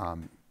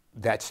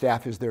 That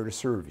staff is there to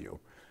serve you,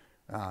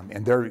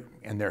 and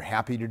they're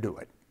happy to do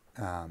it.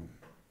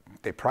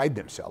 They pride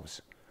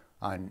themselves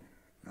on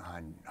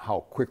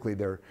how quickly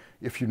they're.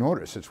 If you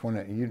notice, it's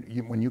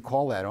when you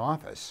call that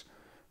office,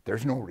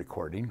 there's no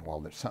recording.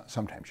 Well,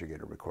 sometimes you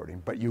get a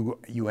recording, but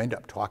you end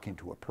up talking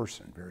to a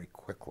person very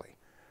quickly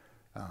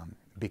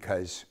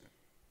because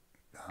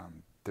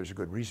there's a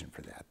good reason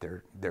for that.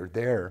 They're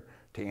there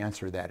to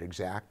answer that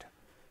exact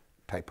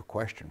type of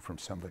question from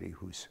somebody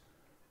who's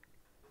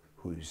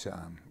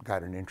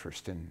got an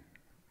interest in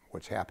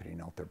what's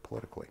happening out there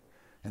politically.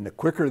 And the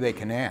quicker they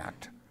can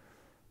act,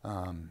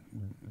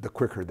 the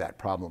quicker that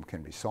problem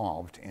can be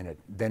solved, and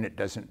then it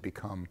doesn't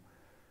become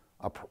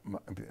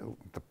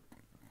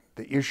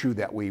the issue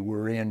that we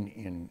were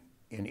in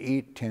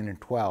 8, 10, and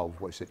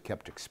 12 was it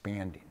kept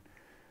expanding.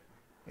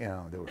 You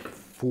know, there were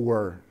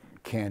 4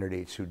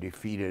 candidates who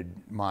defeated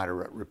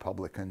moderate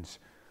Republicans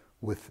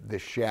with the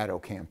shadow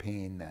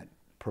campaign that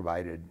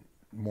provided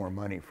more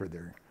money for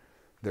their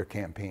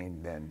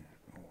campaign than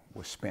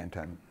was spent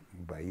on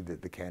by either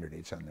the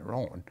candidates on their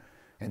own.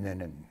 And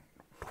then in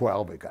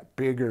 12 it got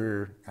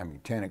bigger. I mean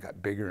 10 it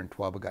got bigger, and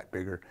 12 it got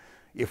bigger.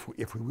 If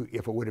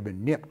it would have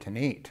been nipped in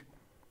 8,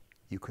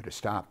 you could have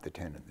stopped the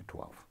 10 and the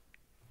 12.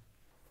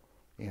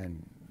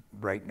 And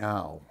right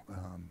now,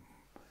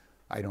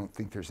 I don't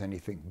think there's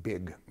anything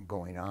big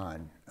going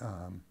on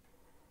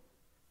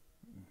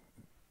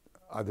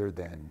other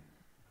than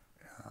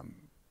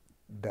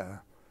the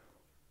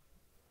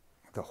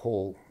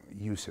whole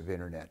use of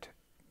internet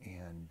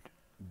and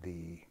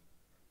the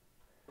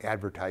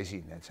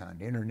advertising that's on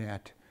the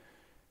internet.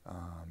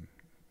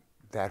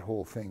 That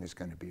whole thing is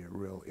going to be a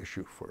real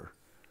issue for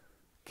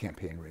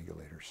campaign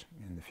regulators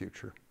in the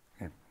future.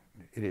 And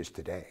it is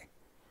today.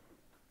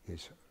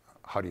 Is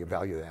how do you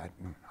value that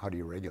and how do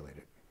you regulate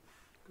it?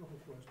 Couple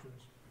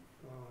questions.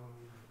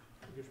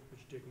 I guess we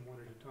should take them one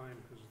at a time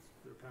because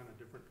they're kind of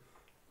different.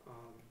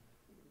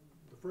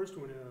 The first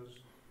one is,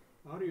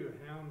 how do you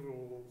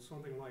handle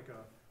something like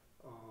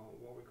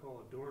what we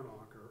call a door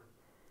knocker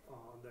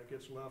that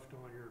gets left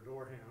on your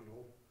door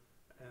handle,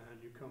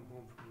 and you come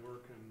home from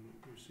work and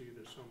you see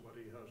that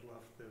somebody has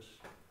left this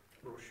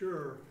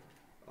brochure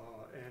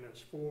and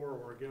it's for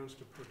or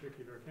against a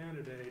particular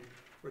candidate,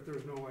 but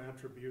there's no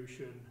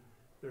attribution,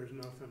 there's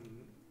nothing,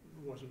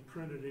 wasn't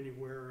printed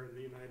anywhere in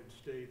the United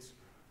States.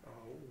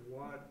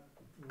 What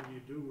would you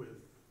do with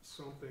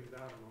something that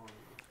anonymous?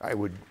 I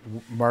would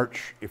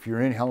march, if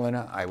you're in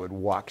Helena, I would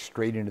walk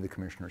straight into the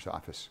commissioner's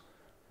office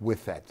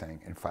with that thing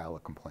and file a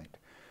complaint.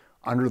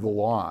 Under the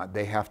law,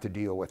 they have to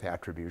deal with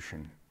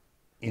attribution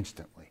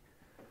instantly.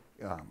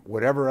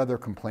 Whatever other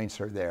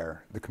complaints are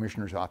there, the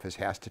commissioner's office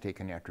has to take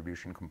an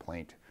attribution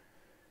complaint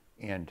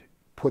and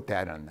put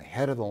that on the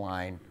head of the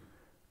line.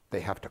 They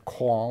have to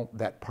call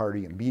that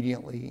party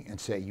immediately and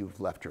say, you've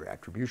left your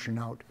attribution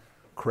out,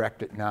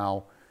 correct it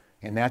now.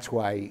 And that's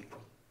why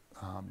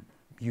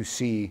you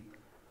see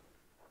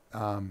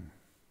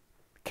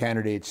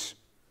candidates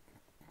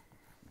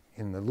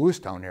in the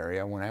Lewistown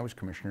area. When I was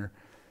commissioner,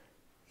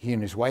 he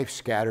and his wife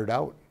scattered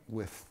out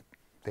with,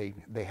 they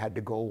had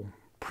to go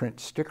print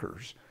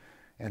stickers,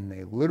 and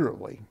they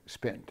literally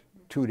spent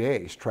 2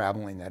 days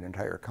traveling that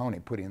entire county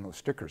putting those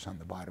stickers on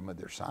the bottom of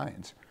their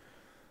signs.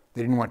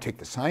 They didn't want to take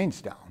the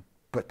signs down,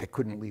 but they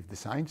couldn't leave the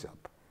signs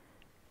up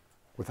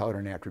without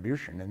an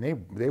attribution. And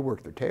they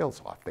worked their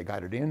tails off. They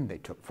got it in, they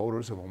took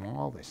photos of them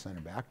all, they sent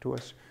it back to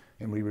us,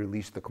 and we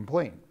released the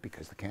complaint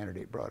because the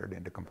candidate brought it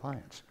into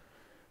compliance.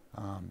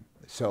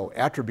 So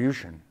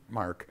attribution,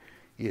 Mark,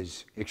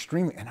 is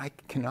extremely, and I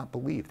cannot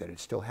believe that it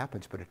still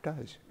happens, but it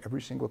does,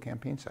 every single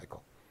campaign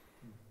cycle.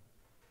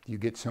 You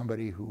get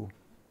somebody who,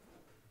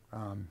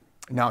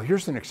 now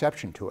here's an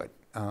exception to it.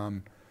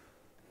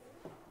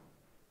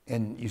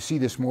 And you see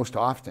this most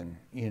often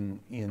in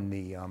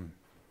the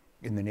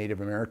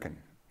Native American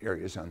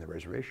areas on the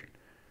reservation.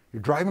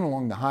 You're driving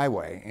along the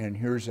highway and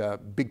here's a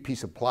big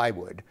piece of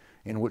plywood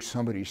in which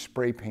somebody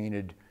spray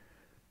painted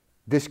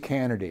this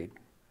candidate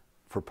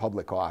for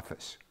public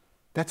office.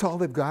 That's all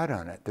they've got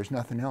on it. There's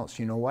nothing else.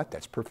 You know what?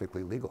 That's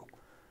perfectly legal.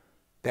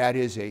 That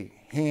is a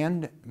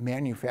hand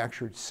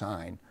manufactured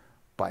sign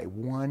by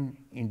one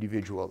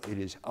individual. It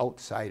is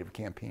outside of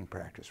campaign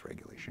practice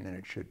regulation, and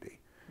it should be.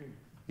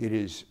 It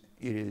is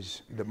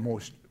the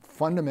most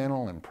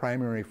fundamental and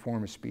primary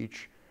form of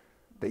speech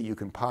that you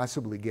can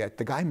possibly get.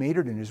 The guy made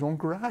it in his own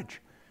garage.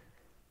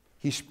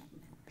 He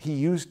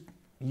used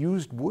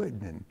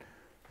wood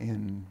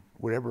and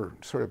whatever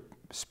sort of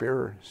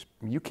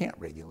you can't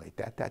regulate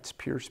that. That's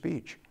pure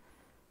speech.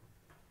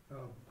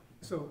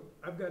 So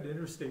I've got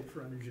interstate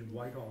frontage in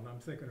Whitehall, and I'm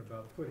thinking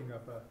about putting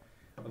up a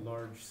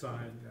large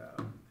sign,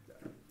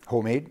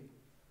 Homemade?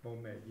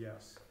 homemade,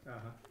 yes.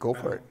 Go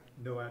for it.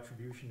 No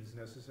attribution is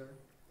necessary?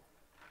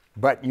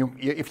 But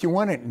if you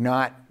want to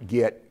not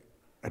get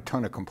a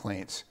ton of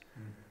complaints,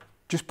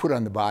 just put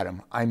on the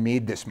bottom, I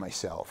made this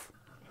myself.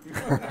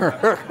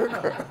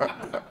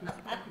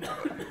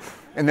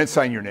 And then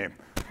sign your name.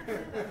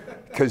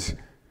 Because,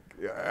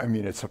 I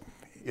mean, it's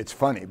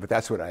funny, but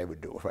that's what I would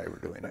do if I were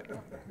doing it.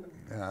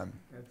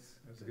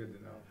 That's good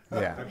to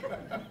know. Yeah.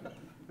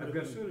 But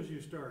as soon as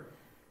you start,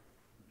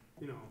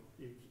 you know,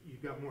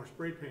 you've got more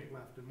spray paint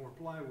left and more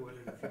plywood,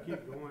 and if you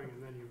keep going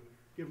and then you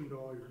give them to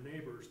all your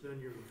neighbors, then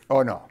you're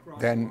Oh, no. crossing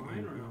the Then,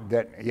 line or no?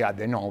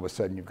 then all of a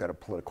sudden you've got a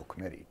political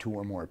committee, 2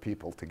 or more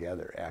people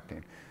together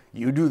acting.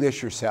 You do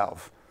this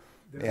yourself,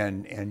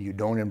 and you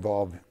don't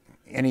involve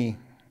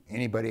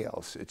anybody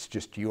else. It's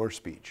just your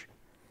speech.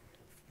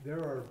 There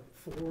are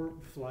 4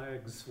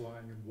 flags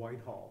flying in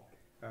Whitehall,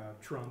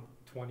 Trump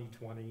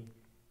 2020,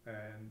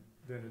 and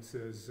then it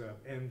says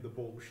end the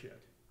bullshit,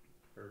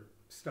 or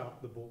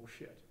stop the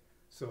bullshit.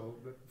 So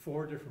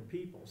 4 different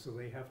people, so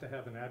they have to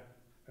have an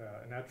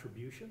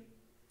attribution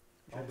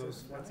on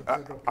those flags.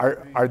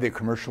 Are they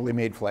commercially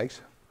made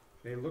flags?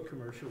 They look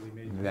commercially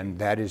made. Then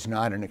that is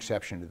not an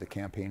exception to the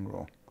campaign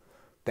rule.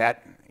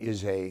 That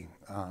is a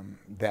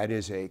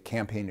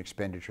campaign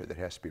expenditure that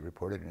has to be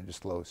reported and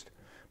disclosed.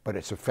 But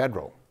it's a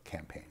federal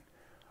campaign,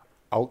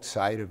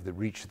 outside of the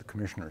reach of the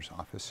commissioner's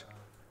office.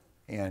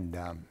 And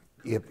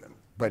if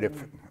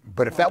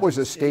that was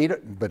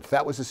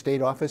a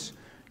state office,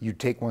 you'd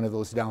take one of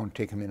those down,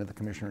 take them into the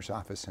commissioner's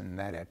office, and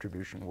that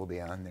attribution will be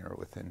on there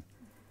within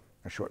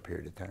a short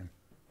period of time.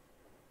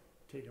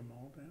 Take them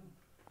all down?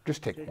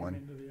 Just take Take one.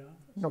 them into the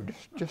office? No,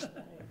 just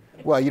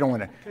well, you don't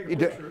want to.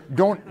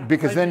 Don't,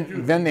 because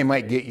then they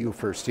might get you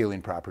for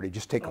stealing property.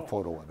 Just take a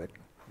photo of it,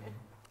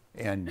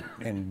 and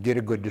get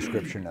a good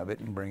description of it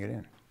and bring it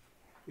in.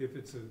 If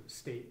it's a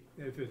state,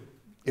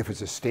 If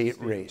it's a state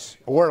race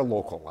or a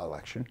local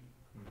election,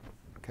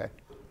 okay.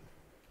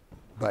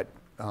 But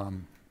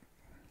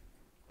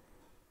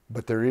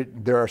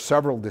there are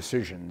several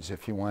decisions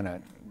if you want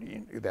to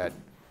that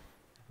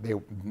they.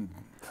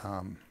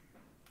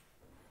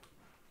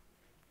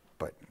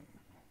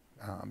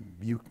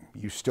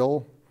 You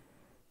still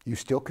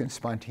can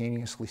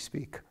spontaneously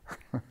speak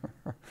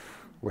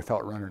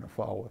without running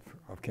afoul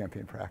of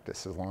campaign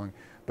practice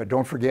but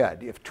don't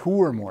forget, if 2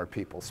 or more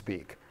people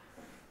speak,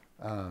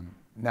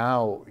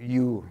 now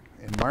you,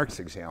 in Mark's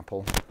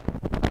example,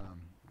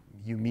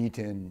 you meet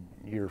in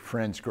your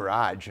friend's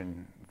garage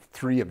and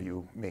 3 of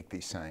you make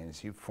these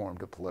signs. You've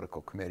formed a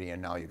political committee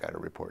and now you've got to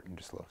report and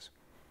disclose.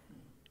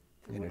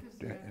 So what does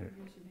the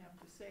attribution have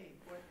to say?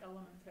 What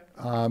elements have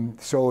to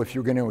say? So if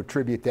you're going to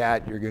attribute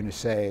that, you're going to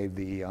say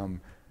the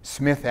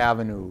Smith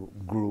Avenue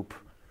group.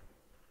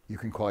 You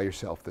can call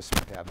yourself the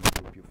Smith Avenue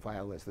group. You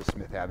file as the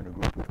Smith Avenue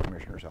group with the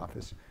commissioner's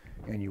office,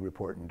 and you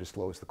report and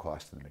disclose the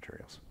cost of the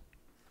materials.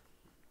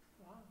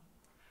 Wow.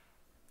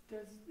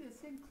 Does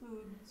this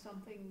include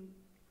something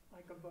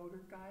like a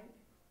voter guide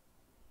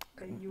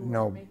that you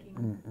are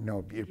making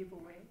no. to give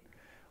away?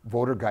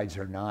 Voter guides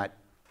are not.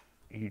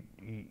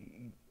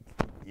 In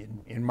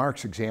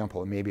Mark's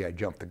example, and maybe I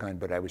jumped the gun,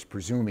 but I was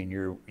presuming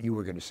you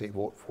were going to say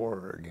vote for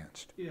or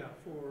against. Yeah,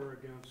 for or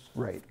against.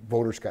 Right.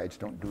 Voters' guides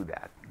don't do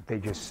that. They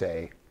just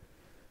say,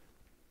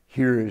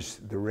 here is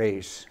the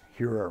race,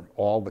 here are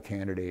all the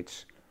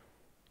candidates,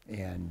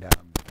 and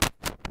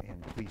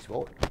please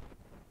vote.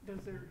 Does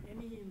there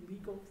any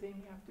legal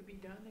thing have to be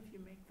done if you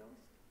make those?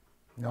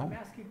 No. I'm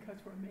asking because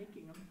we're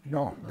making them.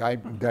 No,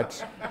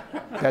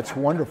 that's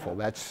wonderful.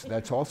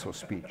 That's also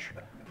speech.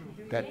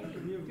 Do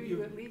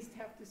you at least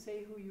have to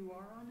say who you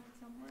are on it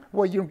somewhere?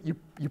 Well,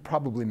 you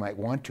probably might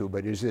want to,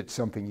 but is it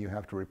something you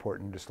have to report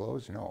and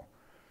disclose? No.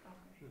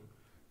 Okay.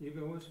 You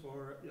go as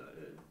far,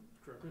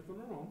 correct me if I'm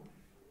wrong,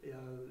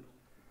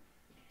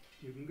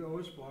 you can go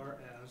as far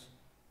as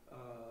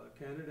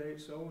candidate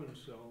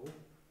so-and-so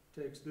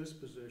takes this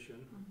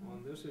position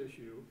on this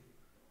issue,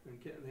 and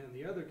then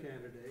the other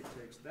candidate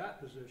takes that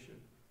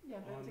position Yeah,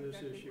 on that's this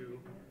exactly issue. what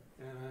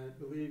we did. And I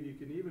believe you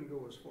can even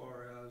go as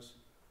far as,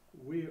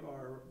 we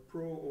are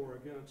pro or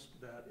against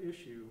that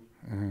issue,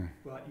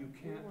 but you We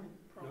can't,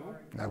 weren't pro no?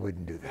 or I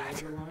wouldn't do that. Is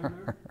there a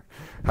line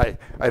there?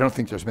 I don't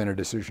think there's been a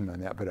decision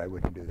on that, but I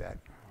wouldn't do that.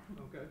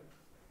 Okay.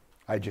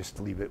 I just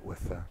leave it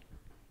with,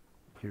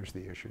 here's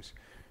the issues.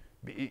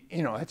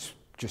 You know, that's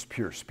just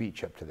pure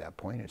speech up to that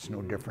point. It's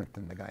no different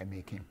than the guy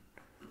making,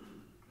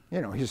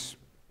 you know, his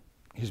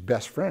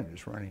best friend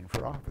is running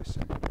for office.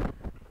 And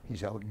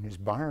he's out in his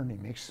barn, he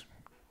makes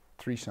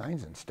 3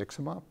 signs and sticks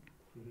them up.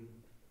 Mhm.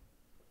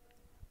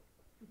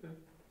 Okay.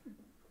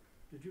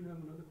 Did you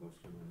have another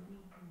question on that?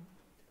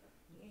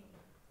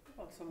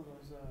 About some of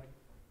those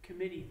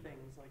committee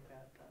things like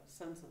that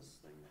census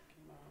thing that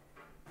came out,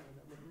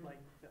 that looked like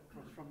that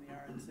was from the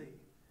RNC.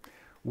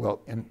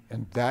 Well, and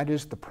that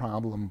is the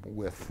problem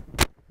with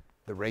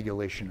the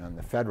regulation on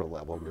the federal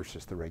level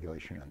versus the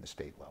regulation on the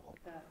state level.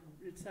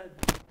 it said,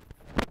 because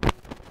I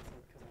just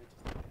kind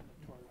of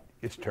tore it up.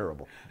 It's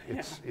terrible.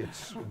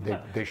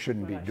 They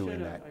shouldn't be But doing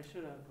that. I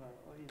should have,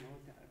 you know,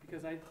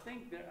 because I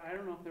think there, I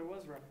don't know if there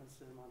was reference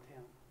to the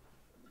Montana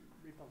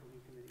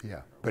Republican Committee.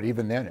 Yeah, but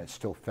even then, it's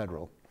still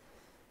federal.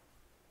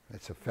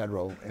 It's a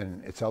federal,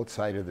 and it's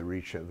outside of the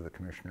reach of the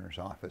commissioner's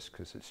office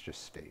because it's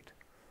just state.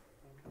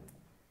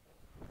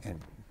 Okay. And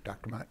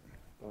Dr. Mott?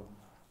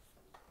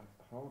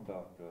 How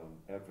about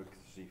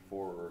advocacy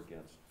for or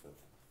against the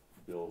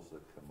bills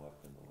that come up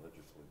in the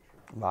legislature?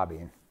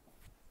 Lobbying.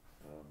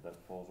 That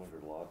falls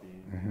under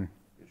lobbying Mm-hmm.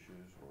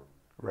 issues, or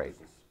Right.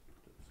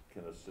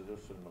 can a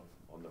citizen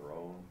on their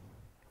own?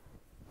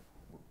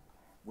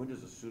 When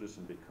does a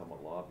citizen become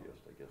a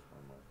lobbyist? I guess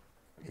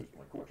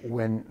my question.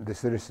 When the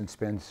citizen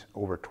spends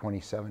over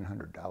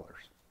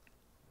 $2,700.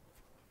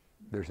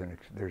 There's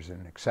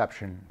an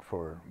exception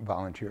for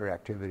volunteer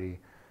activity,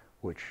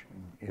 which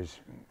is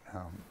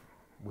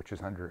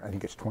under, I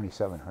think it's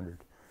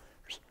 2,700.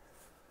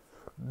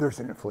 There's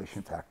an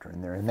inflation factor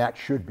in there, and that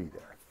should be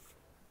there.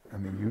 I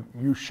mean,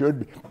 you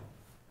should,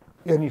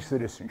 any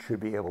citizen should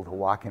be able to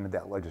walk into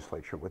that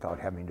legislature without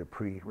having to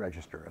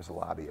pre-register as a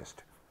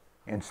lobbyist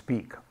and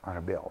speak on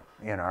a bill,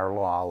 and our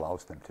law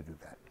allows them to do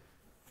that.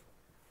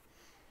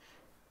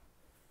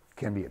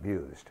 Can be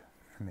abused.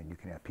 I mean, you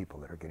can have people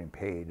that are getting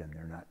paid and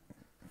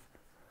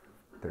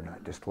they're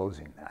not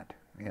disclosing that.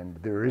 And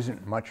there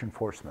isn't much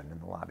enforcement in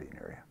the lobbying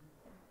area.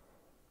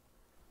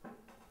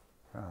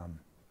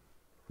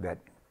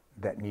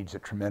 That needs a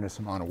tremendous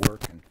amount of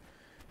work,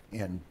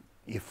 and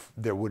if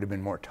there would have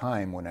been more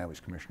time when I was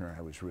commissioner,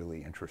 I was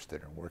really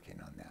interested in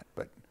working on that.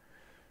 But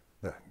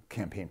the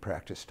campaign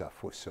practice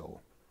stuff was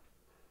so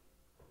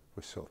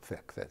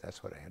thick that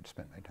that's what I had to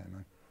spend my time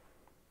on.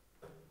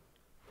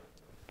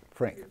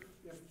 Frank.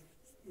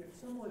 If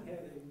someone had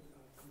a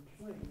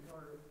complaint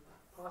or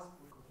a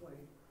possible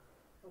complaint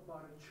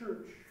about a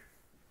church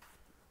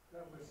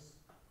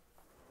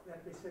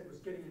that they said was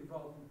getting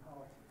involved in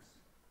politics,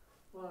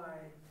 by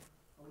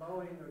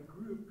allowing a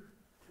group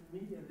to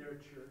meet in their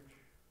church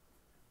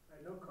at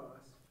no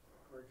cost,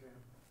 for example,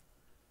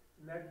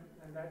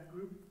 and that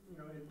group, you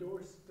know,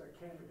 endorsed a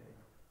candidate,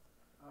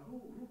 I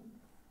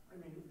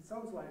mean, it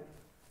sounds like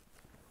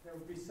there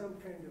would be some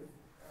kind of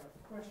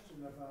question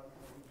about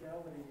the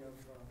legality of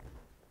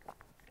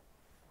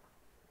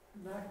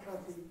not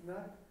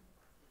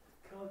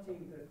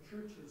counting the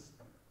church's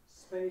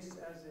space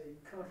as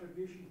a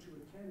contribution to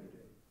a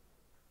candidate.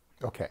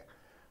 Okay.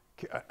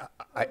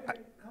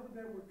 How would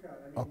that work out?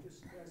 I mean,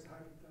 just as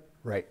hypothetical.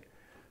 Right.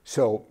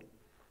 So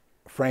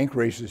Frank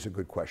raises a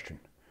good question.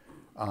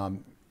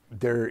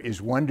 There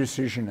is one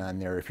decision on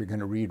there. If you're going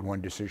to read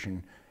one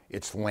decision,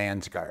 it's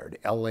Landsgaard,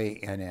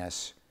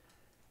 Lansgaard.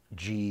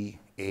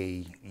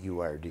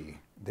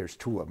 There's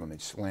two of them.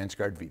 It's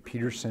Landsgaard v.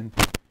 Peterson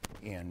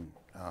and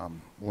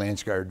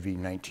Landsgaard v.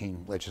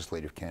 19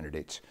 legislative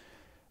candidates.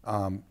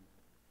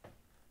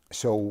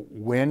 So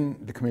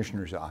when the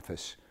commissioner's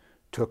office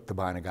took the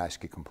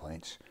Bonagoski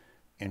complaints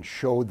and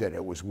showed that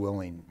it was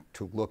willing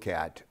to look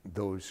at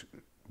those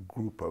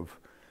group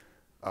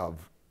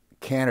of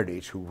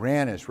candidates who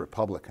ran as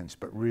Republicans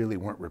but really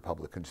weren't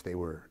Republicans, they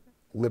were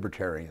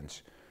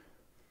libertarians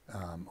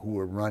who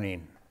were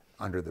running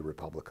under the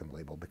Republican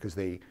label because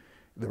the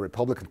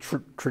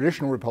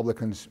traditional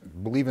Republicans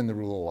believe in the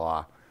rule of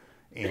law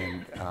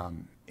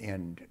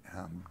and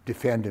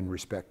defend and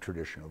respect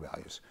traditional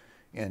values.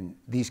 And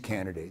these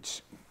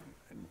candidates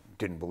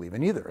didn't believe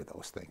in either of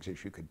those things,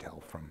 as you could tell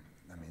from,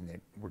 I mean, they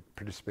were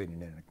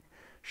participating in a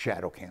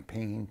shadow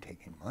campaign,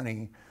 taking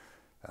money,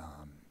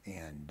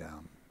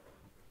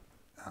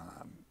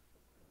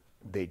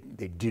 they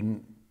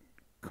didn't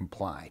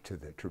comply to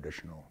the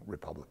traditional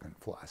Republican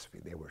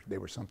philosophy. They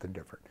were something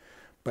different.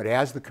 But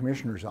as the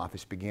commissioner's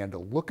office began to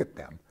look at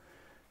them,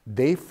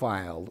 they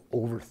filed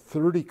over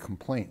 30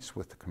 complaints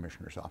with the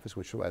commissioner's office,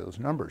 which is why those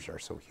numbers are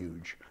so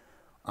huge,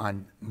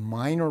 on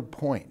minor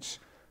points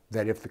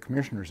that if the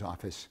commissioner's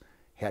office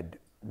had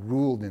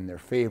ruled in their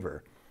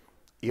favor,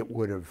 it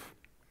would have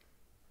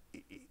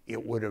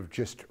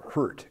just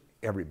hurt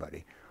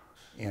everybody.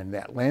 And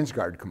that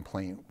Landsgaard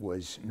complaint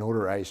was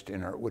notarized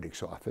in Art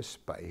Wittig's office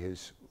by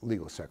his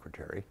legal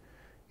secretary,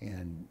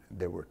 and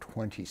there were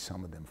 20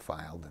 some of them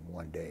filed in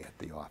one day at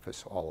the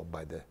office, all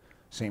by the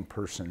same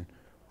person,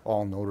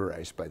 all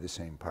notarized by the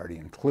same party,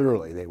 and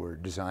clearly they were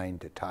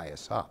designed to tie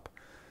us up.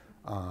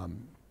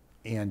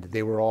 And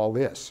they were all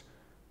this.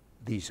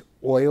 These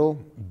oil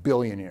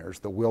billionaires,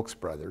 the Wilkes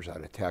brothers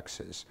out of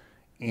Texas,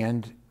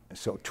 and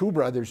so two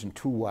brothers and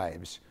two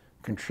wives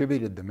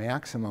contributed the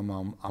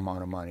maximum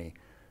amount of money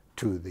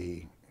to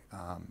the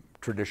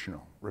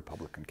traditional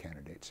Republican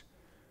candidates.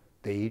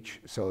 They each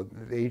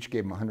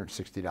gave them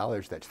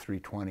 $160. That's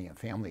 $320 a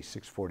family,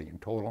 $640 in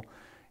total.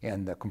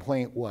 And the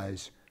complaint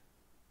was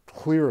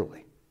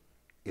clearly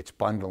it's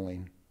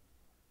bundling,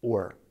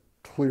 or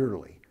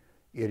clearly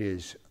it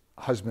is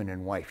husband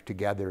and wife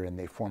together and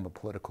they form a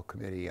political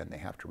committee and they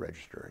have to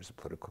register as a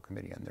political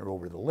committee and they're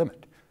over the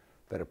limit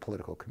that a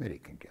political committee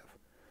can give.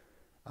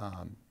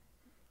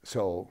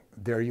 So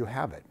there you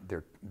have it.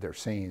 They're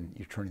saying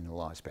you're turning the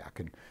laws back.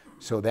 And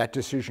so that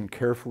decision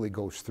carefully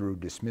goes through,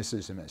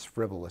 dismisses them as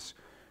frivolous,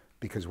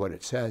 because what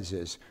it says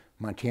is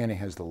Montana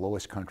has the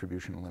lowest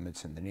contribution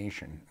limits in the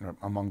nation, or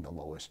among the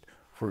lowest,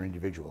 for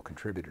individual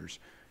contributors.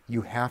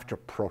 You have to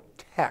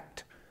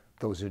protect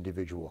those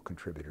individual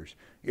contributors.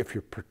 If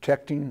you're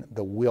protecting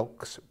the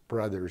Wilkes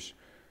brothers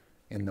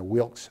and the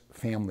Wilkes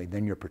family,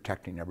 then you're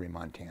protecting every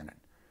Montanan.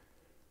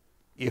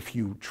 If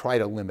you try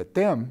to limit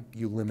them,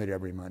 you limit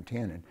every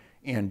Montanan.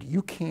 And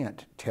you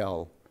can't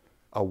tell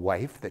a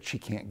wife that she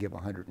can't give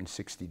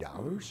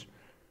 $160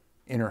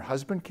 and her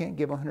husband can't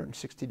give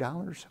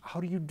 $160. How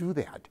do you do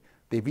that?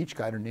 They've each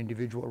got an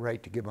individual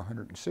right to give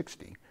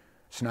 $160.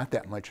 It's not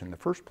that much in the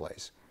first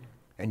place.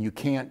 And you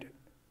can't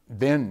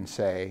then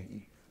say,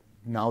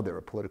 now they're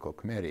a political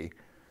committee,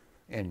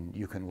 and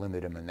you can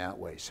limit them in that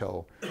way.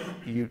 So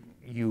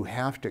you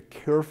have to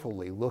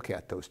carefully look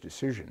at those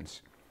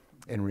decisions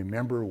and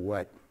remember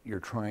what you're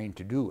trying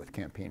to do with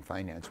campaign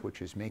finance,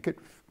 which is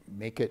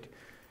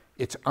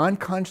it's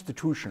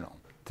unconstitutional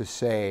to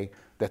say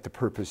that the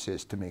purpose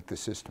is to make the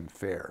system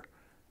fair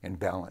and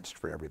balanced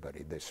for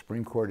everybody. The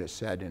Supreme Court has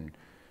said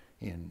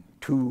in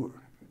two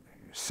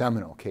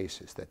seminal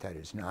cases that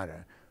is not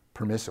a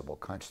permissible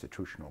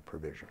constitutional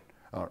provision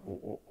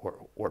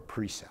or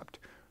precept.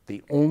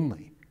 The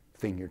only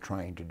thing you're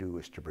trying to do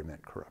is to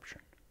prevent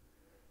corruption.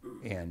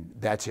 And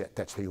that's it.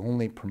 That's the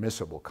only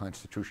permissible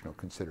constitutional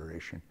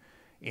consideration.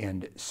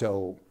 And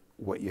so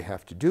what you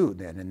have to do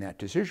then in that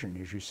decision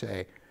is you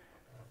say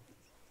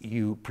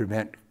you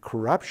prevent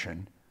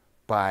corruption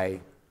by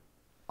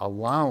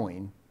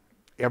allowing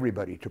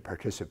everybody to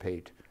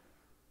participate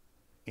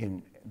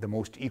in the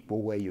most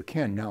equal way you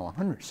can. Now,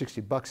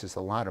 $160 is a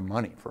lot of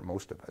money for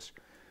most of us.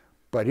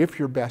 But if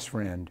your best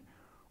friend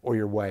or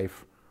your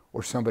wife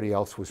or somebody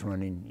else was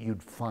running,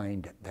 you'd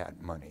find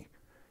that money.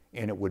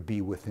 And it would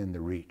be within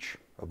the reach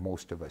of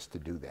most of us to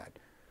do that.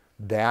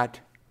 That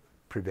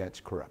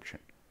prevents corruption.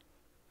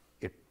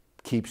 It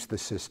keeps the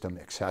system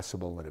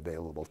accessible and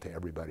available to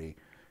everybody.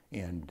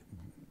 And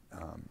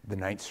the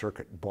Ninth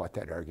Circuit bought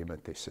that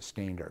argument. They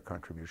sustained our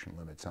contribution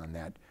limits on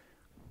that.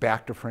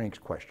 Back to Frank's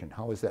question,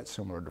 how is that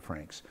similar to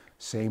Frank's?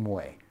 Same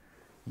way.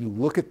 You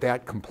look at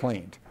that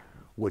complaint,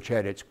 which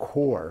at its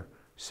core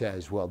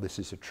says, well, this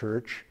is a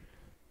church,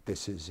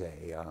 this is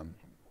a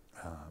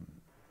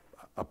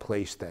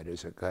place that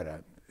is got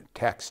a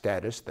tax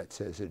status that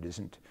says it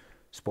isn't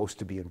supposed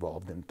to be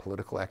involved in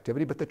political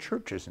activity, but the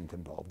church isn't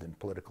involved in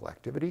political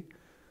activity.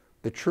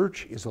 The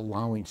church is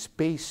allowing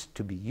space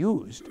to be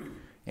used,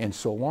 and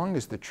so long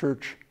as the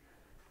church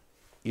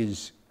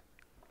is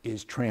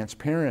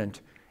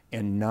transparent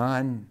and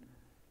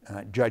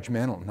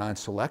non-judgmental,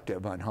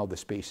 non-selective on how the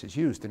space is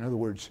used. In other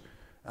words,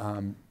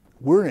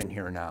 we're in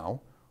here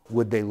now.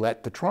 Would they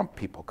let the Trump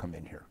people come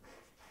in here?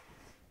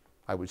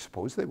 I would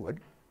suppose they would.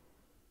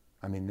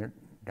 I mean,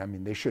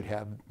 they should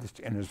have this,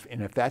 and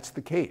if that's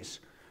the case,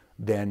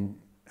 then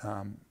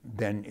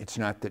it's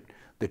not that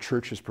the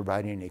church is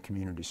providing a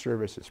community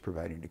service, it's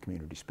providing a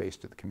community space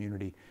to the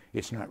community.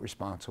 It's not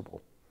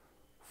responsible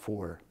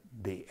for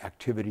the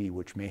activity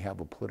which may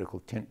have a political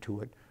tint to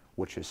it,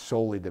 which is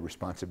solely the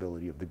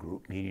responsibility of the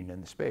group meeting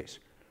in the space.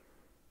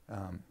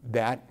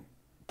 That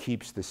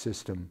keeps the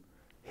system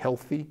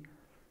healthy,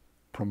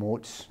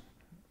 promotes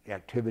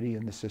activity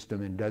in the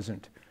system, and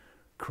doesn't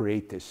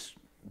create this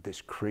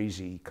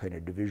crazy kind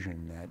of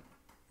division that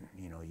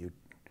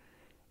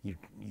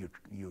you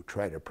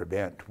try to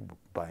prevent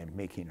by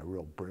making a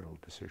real brittle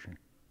decision.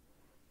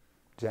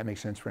 Does that make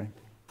sense, Frank?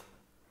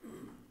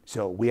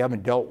 So we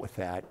haven't dealt with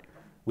that.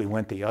 We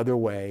went the other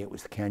way. It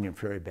was the Canyon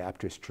Ferry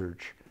Baptist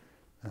Church.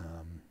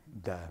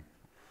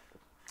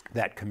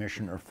 That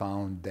commissioner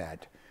found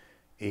that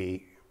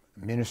a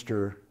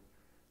minister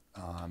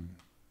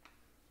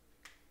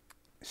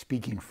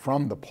speaking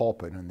from the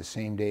pulpit on the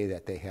same day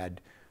that they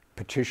had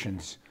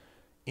petitions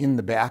in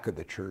the back of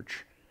the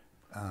church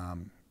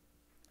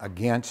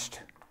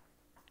against,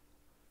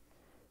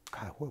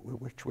 God,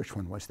 which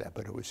one was that?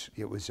 But it was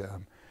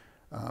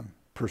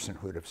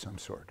personhood of some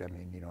sort. I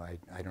mean,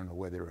 I don't know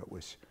whether it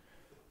was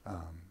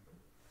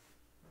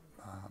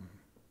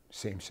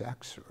same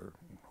sex or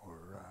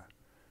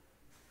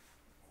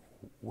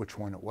which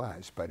one it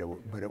was, but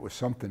it was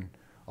something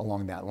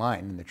along that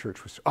line, and the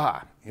church was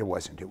it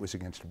wasn't. It was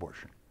against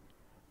abortion.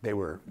 They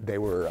were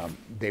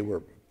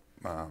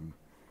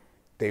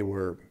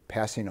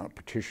passing out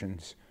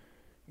petitions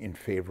in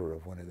favor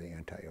of one of the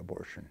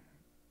anti-abortion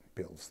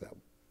bills that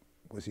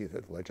was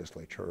either the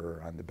legislature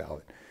or on the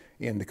ballot,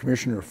 and the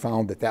commissioner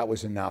found that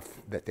was enough,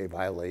 that they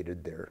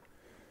violated their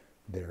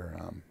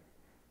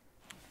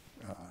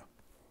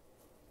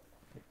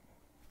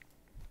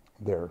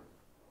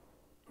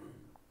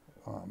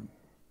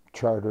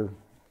charter.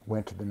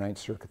 Went to the Ninth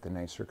Circuit. The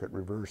Ninth Circuit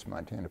reversed.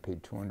 Montana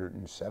paid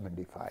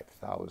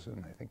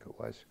 $275,000, I think it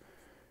was,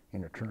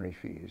 in attorney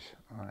fees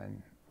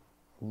on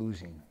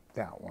losing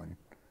that one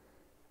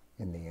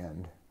in the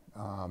end.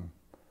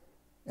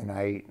 And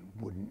I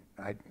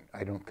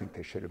don't think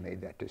they should have made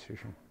that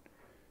decision.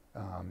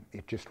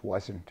 It just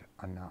wasn't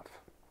enough.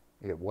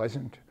 It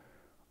wasn't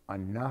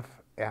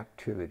enough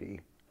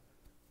activity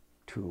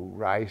to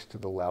rise to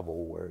the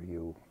level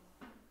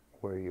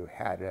where you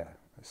had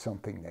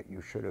something that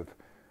you should have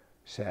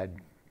said,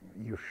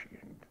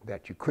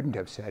 that you couldn't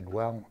have said,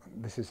 well,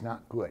 this is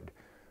not good,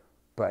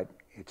 but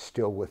it's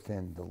still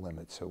within the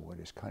limits of what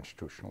is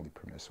constitutionally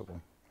permissible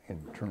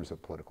in terms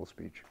of political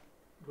speech.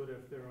 But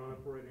if they're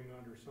operating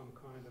under some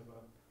kind of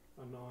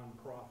a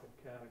non-profit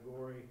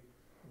category,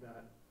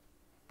 that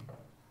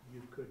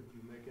you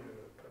make it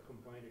a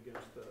complaint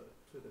against to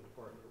the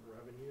Department of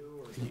Revenue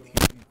or something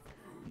like that?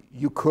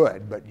 You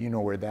could, but you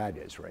know where that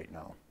is right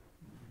now.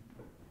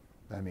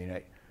 I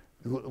mean,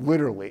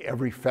 literally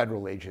every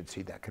federal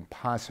agency that can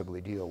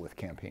possibly deal with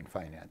campaign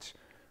finance,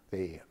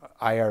 the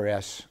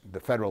IRS, the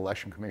Federal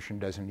Election Commission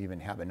doesn't even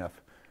have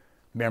enough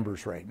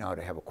members right now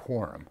to have a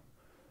quorum.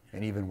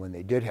 And even when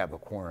they did have a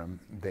quorum,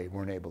 they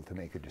weren't able to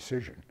make a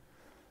decision.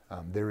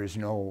 There is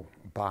no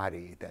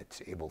body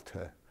that's able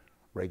to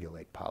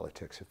regulate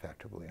politics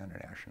effectively on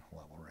a national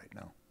level right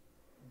now.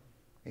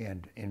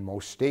 And in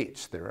most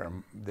states,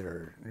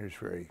 there's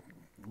very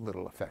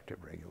little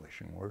effective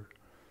regulation.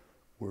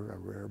 We're a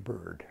rare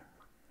bird.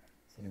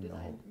 So did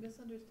I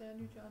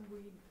misunderstand you, John?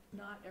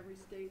 Not every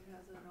state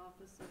has an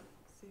office of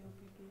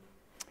CLPP?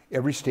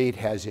 Every state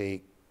has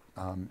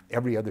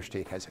every other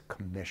state has a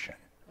commission.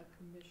 A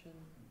commission.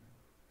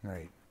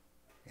 Right,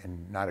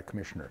 and not a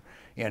commissioner.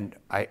 And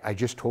I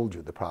just told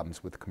you the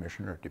problems with the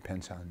commissioner. It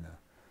depends on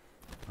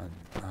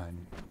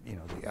you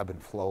know, the ebb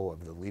and flow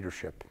of the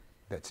leadership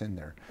that's in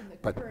there.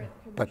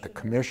 But the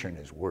commission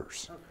is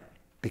worse. Okay.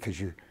 Because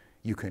you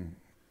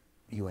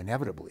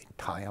inevitably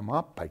tie them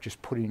up by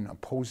just putting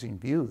opposing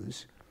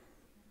views,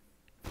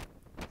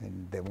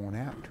 and they won't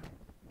act.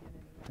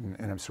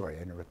 And I'm sorry,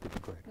 I interrupted you.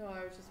 Go ahead. No,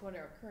 I was just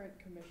wondering, our current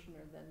commissioner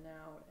then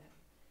now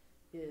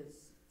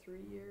is 3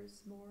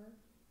 years more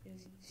in?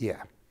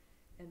 Yeah.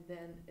 And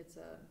then it's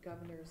a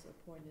governor's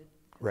appointed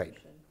Right.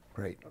 position.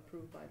 Right.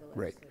 Approved by the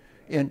Right.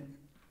 legislature.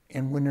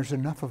 And when there's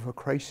enough of a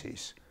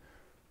crisis,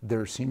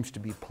 there seems to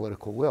be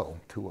political will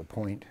to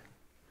appoint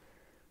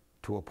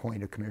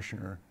a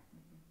commissioner.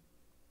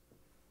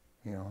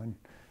 You know,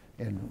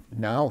 and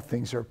now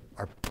things are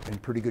in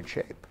pretty good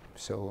shape.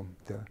 So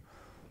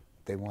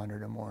they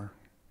wanted a more,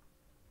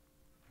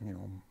 you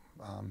know,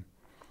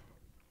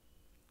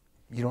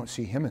 you don't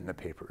see him in the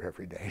paper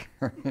every day.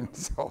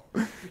 So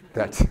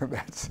that's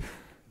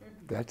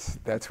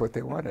what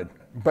they wanted.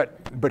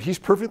 But he's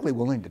perfectly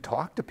willing to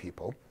talk to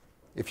people.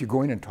 If you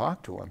go in and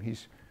talk to him,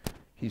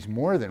 he's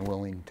more than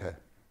willing to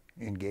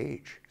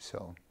engage.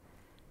 So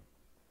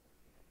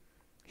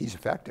he's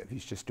effective.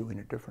 He's just doing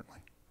it differently.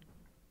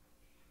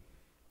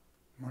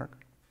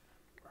 Mark?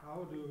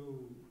 How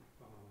do,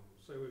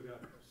 say we've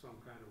got some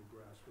kind of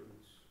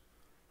grassroots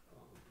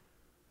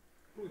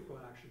political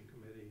action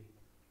committee,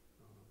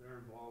 they're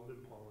involved in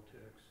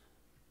politics,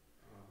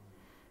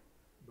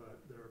 but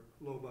they're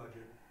low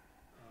budget.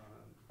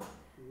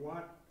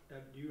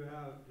 Do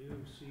you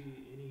see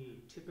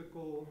any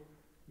typical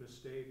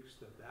mistakes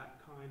that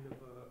kind of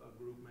a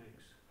group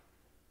makes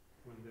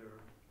when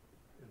they're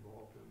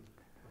involved in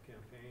a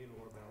campaign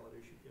or a ballot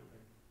issue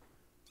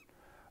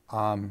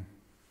campaign?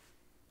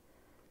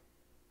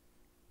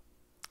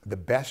 The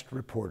best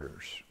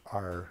reporters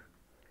are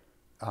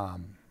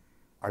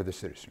the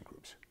citizen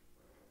groups.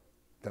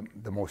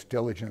 The most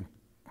diligent,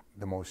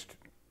 the most,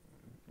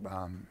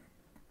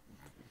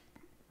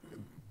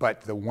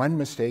 but the one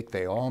mistake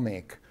they all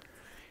make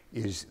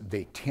is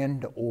they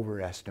tend to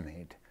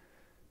overestimate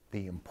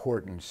the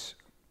importance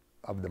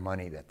of the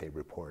money that they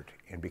report.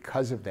 And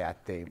because of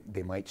that,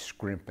 they might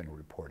scrimp in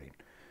reporting.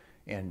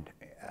 And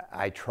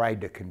I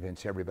tried to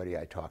convince everybody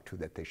I talked to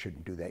that they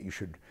shouldn't do that. You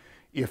should,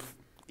 if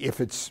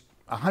it's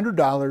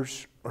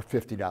 $100 or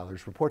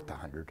 $50, report the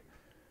 100.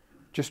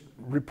 Just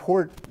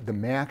report the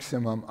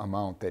maximum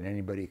amount that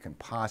anybody can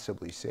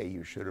possibly say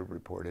you should have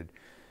reported,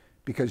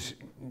 because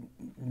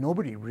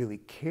nobody really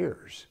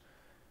cares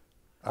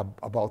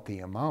about the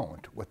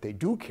amount. What they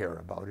do care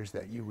about is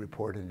that you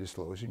report and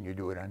disclose and you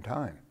do it on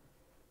time.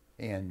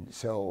 And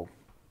so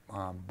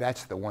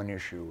that's the one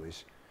issue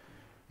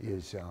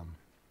is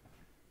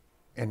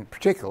and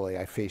particularly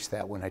I face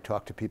that when I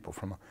talk to people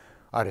from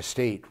out of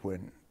state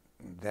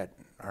that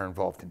are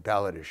involved in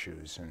ballot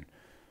issues and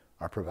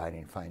are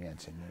providing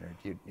financing.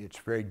 It's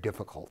very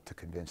difficult to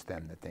convince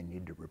them that they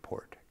need to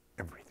report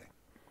everything,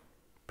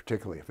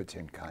 particularly if it's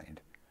in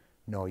kind.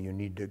 No, you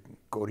need to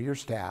go to your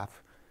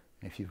staff.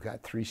 If you've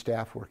got 3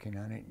 staff working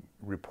on it,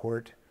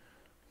 report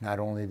not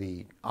only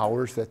the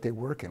hours that they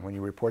work, and when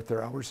you report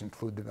their hours,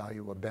 include the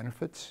value of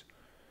benefits,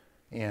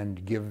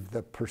 and give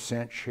the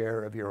 %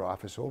 share of your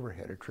office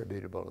overhead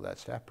attributable to that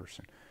staff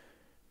person.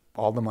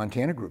 All the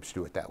Montana groups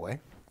do it that way.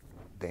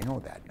 They know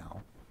that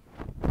now.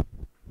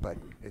 But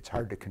it's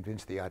hard to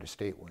convince the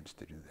out-of-state ones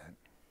to do that.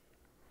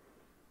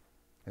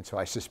 And so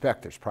I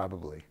suspect there's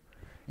probably,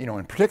 you know,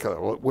 in particular,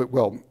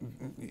 well,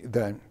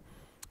 the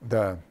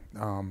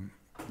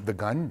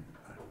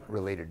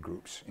gun-related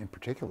groups, in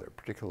particular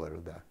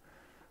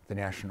the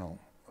National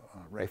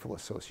Rifle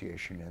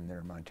Association and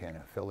their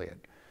Montana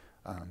affiliate,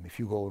 If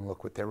you go and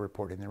look what they're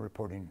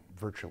reporting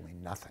virtually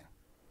nothing.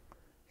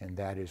 And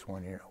that is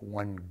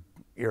one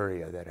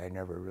area that I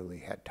never really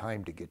had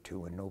time to get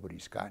to and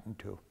nobody's gotten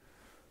to.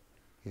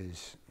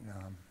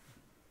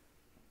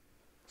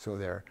 So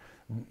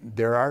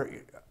there are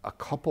a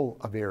couple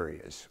of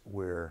areas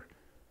where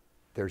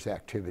there's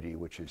activity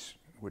which is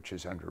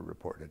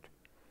underreported.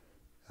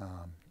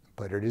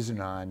 But it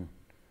isn't on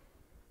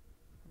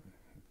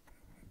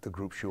the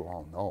groups you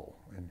all know,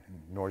 in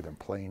Northern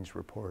Plains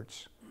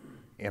reports,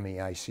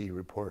 MEIC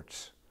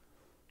reports,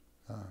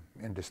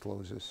 and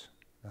discloses.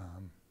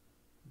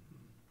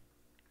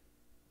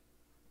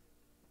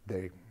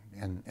 They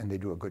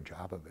do a good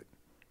job of it.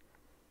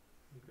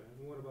 Okay,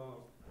 and what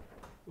about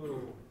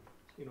little,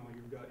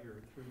 you've got your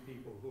 3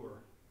 people who are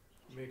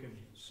making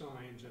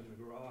signs in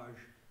the garage.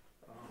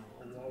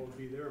 What would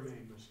be their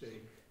main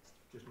mistake?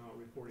 Just not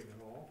reporting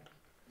at all?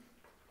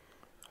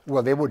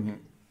 Well, they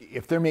wouldn't,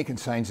 if they're making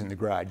signs in the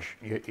garage,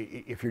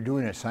 if you're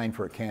doing a sign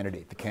for a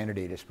candidate, the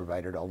candidate has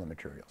provided all the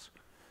materials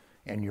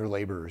and your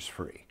labor is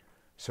free.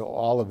 So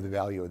all of the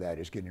value of that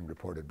is getting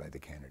reported by the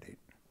candidate.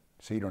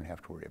 So you don't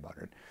have to worry about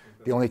it.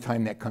 Okay. The only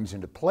time that comes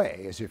into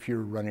play is if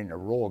you're running a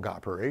rogue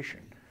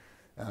operation.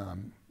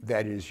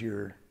 That is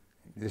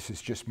this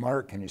is just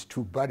Mark and his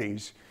 2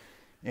 buddies,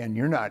 and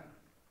you're not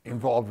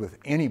involved with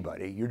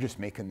anybody. You're just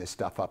making this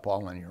stuff up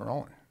all on your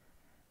own.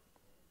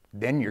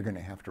 Then you're going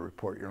to have to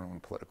report your own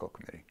political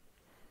committee.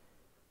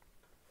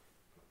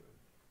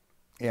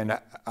 And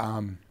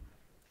John,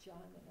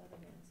 another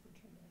man's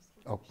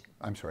interested. oh,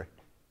 I'm sorry.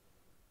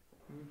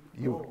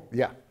 Oh.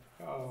 Yeah.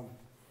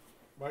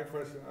 My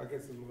question, I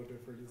guess, is a little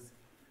different.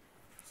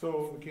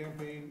 So the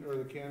campaign or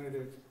the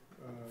candidate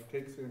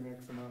takes in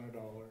X amount of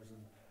dollars,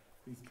 and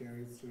these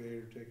candidates today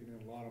are taking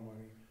in a lot of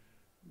money.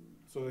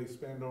 So they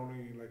spend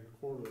only like a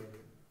quarter of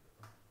it.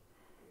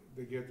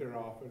 They get their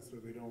office, or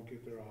they don't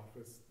get their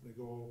office. They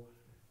go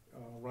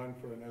run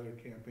for another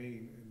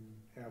campaign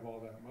and have all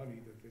that money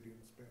that they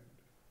didn't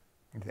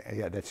spend.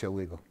 Yeah, that's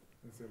illegal.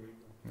 That's illegal.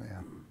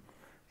 Yeah.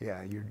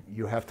 Yeah,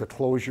 you have to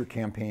close your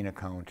campaign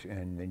account,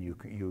 and then you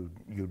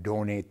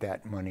donate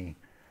that money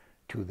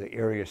to the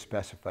area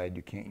specified.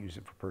 You can't use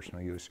it for personal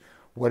use.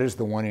 What is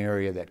the one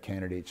area that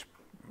candidates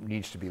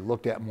needs to be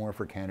looked at more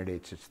for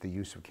candidates? It's the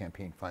use of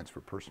campaign funds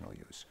for personal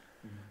use.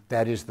 Mm-hmm.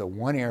 That is the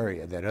one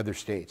area that other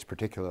states,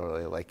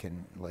 particularly like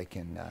in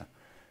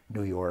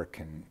New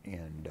York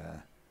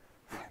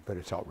but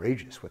it's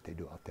outrageous what they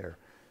do out there.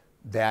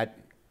 That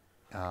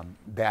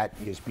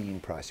is being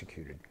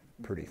prosecuted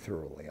pretty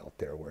thoroughly out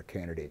there, where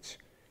candidates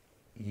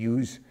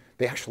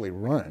they actually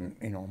run,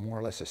 more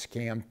or less a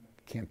scam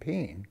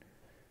campaign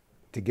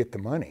to get the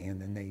money,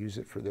 and then they use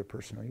it for their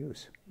personal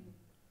use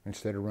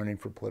instead of running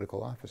for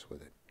political office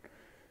with it.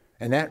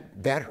 And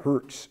that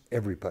hurts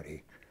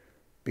everybody,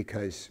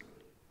 because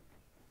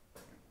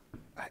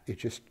it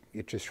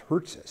just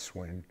hurts us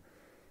when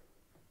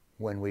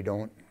we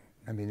don't.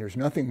 I mean, there's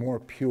nothing more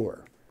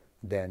pure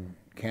than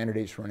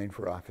candidates running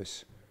for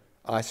office,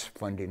 us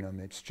funding them.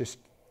 It's just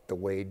the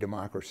way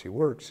democracy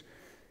works.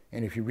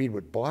 And if you read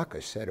what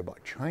Baucus said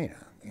about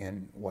China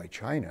and why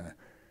China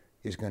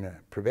is going to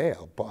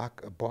prevail,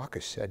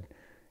 Baucus said,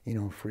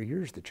 for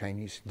years the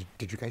Chinese,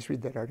 did you guys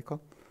read that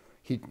article?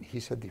 He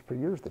said that for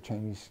years the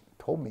Chinese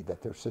told me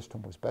that their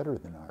system was better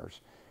than ours.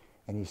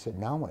 And he said,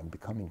 now I'm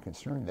becoming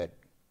concerned that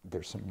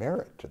there's some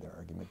merit to their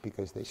argument,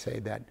 because they say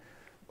that,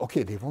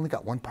 okay, they've only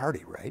got one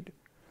party, right?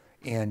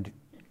 And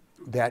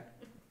that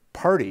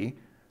party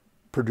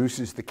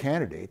produces the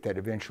candidate that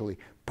eventually,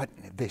 but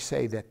they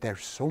say that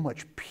there's so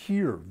much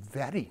peer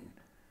vetting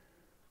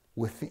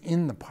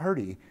within the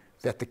party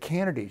that the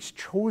candidates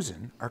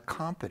chosen are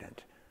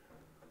competent,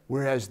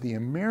 whereas the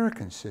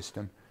American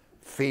system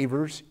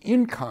favors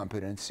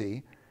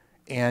incompetency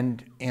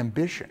and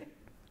ambition.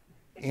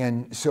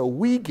 And so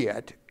we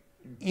get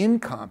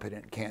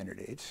incompetent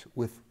candidates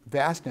with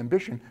vast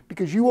ambition,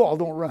 because you all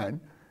don't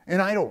run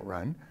and I don't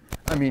run.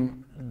 I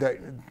mean,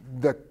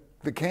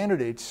 the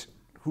candidates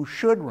who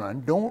should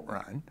run don't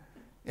run,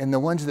 and the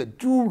ones that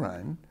do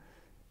run.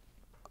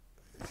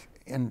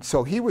 And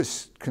so he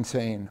was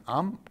saying,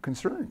 I'm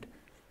concerned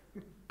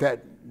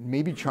that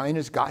maybe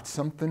China's got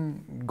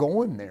something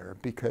going there,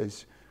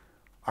 because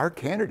our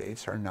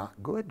candidates are not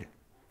good.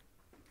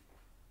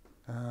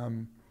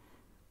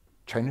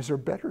 China's are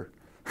better,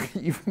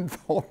 even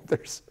though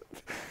there's,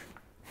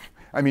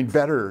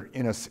 better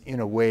in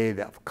a way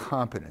of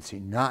competency,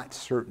 not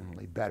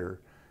certainly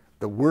better.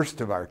 The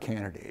worst of our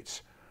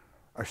candidates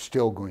are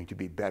still going to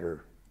be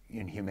better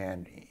in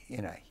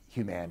a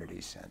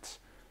humanities sense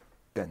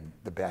than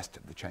the best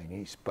of the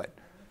Chinese. But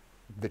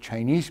the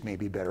Chinese may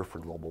be better for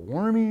global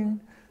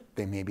warming,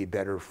 they may be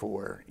better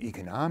for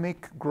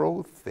economic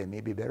growth, they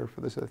may be better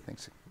for those other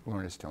things.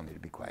 Lorna's telling me to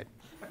be quiet.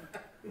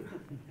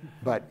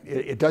 But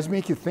it does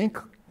make you think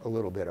a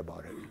little bit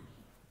about it.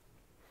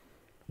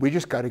 We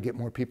just got to get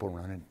more people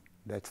running.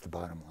 That's the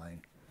bottom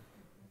line.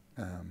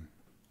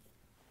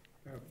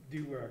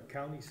 Do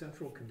county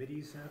central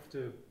committees have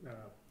to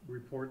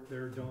report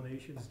their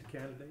donations to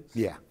candidates?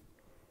 Yeah.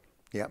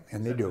 Yeah,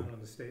 and Is they that do. done on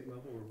the state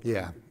level? Or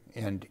Yeah,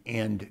 and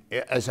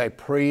as I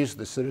praise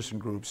the citizen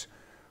groups,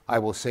 I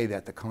will say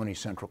that the county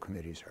central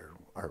committees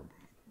are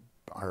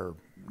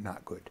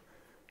not good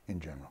in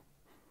general.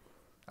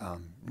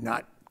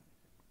 Not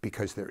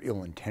because they're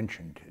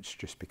ill-intentioned, it's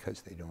just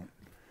because they don't,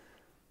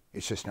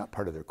 it's just not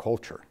part of their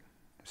culture.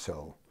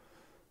 So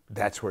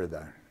that's where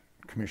the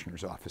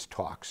commissioner's office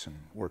talks and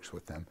works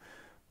with them.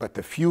 But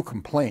the few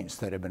complaints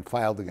that have been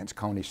filed against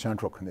county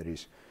central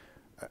committees,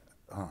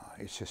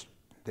 it's just,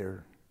 they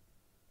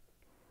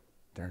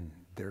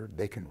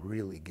can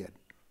really get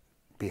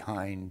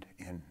behind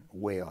and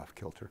way off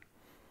kilter.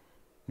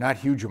 Not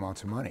huge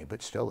amounts of money,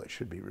 but still it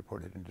should be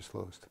reported and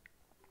disclosed.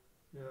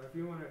 Now, if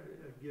you want to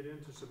get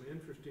into some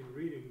interesting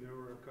reading, there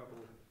were a couple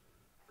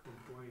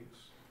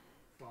complaints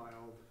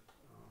filed.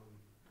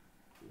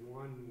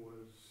 One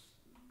was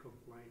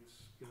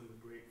complaints in the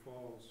Great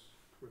Falls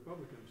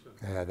Republican Center.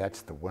 Yeah,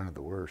 that's one of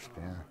the worst,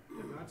 yeah.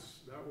 And that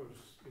was,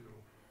 you know,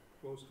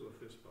 close to a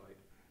fist fight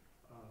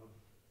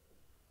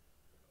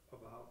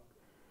about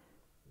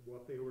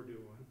what they were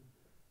doing.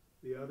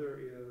 The other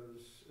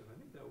is, and I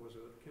think that was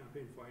a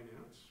campaign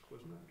finance,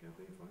 wasn't that a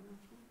campaign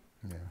finance one?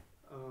 Yeah.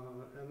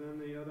 And then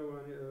the other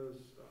one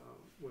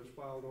was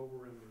filed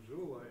over in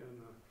Missoula in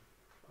the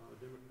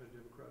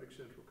Democratic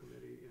Central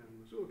Committee in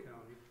Missoula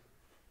County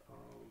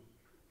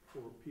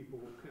for people,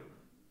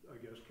 I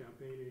guess,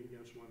 campaigning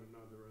against one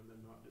another and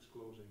then not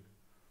disclosing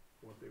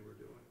what they were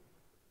doing.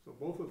 So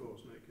both of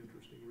those make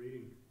interesting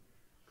reading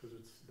because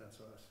that's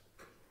us.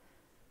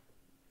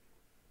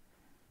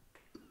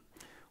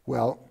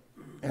 Well,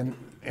 and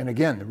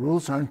again, the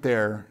rules aren't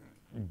there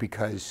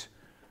because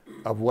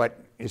of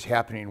what is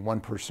happening one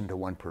person to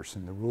one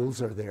person. The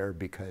rules are there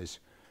because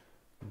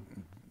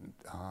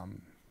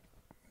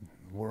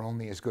we're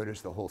only as good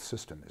as the whole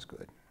system is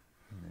good.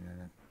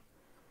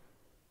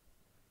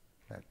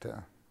 And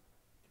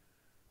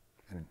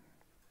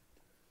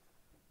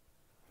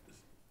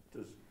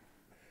Does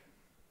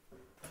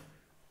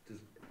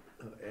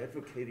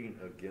advocating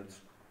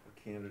against a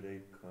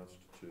candidate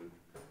constitute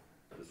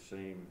the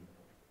same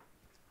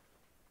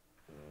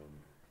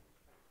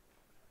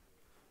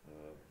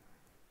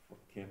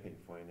campaign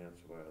finance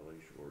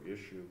violation or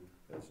issue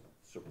as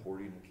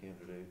supporting a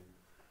candidate?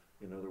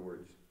 In other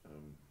words,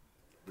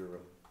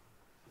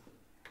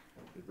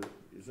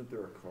 isn't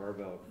there a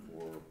carve-out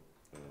for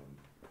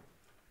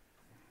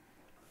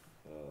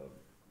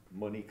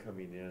money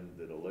coming in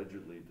that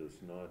allegedly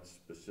does not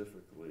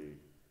specifically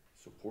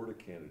support a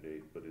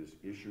candidate but is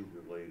issue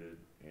related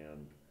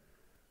and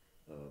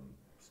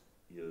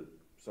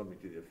something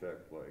to the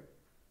effect like,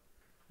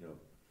 you know,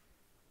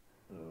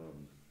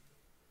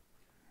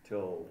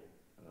 tell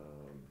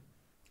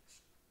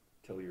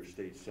your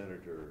state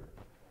senator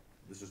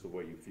this is the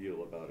way you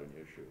feel about an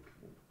issue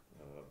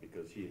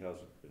because he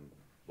hasn't been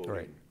voting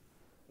right.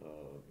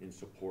 In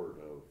support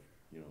of,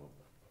 you know,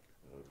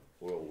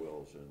 oil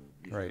wells in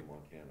eastern right.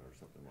 Montana or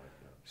something like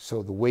that.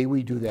 so the way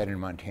we do that in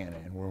Montana,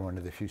 and we're one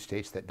of the few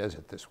states that does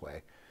it this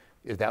way,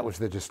 is that was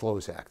the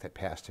Disclose Act that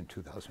passed in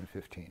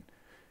 2015.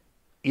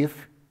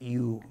 If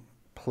you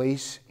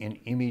place an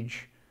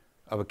image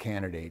of a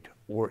candidate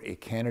or a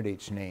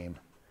candidate's name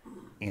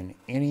in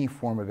any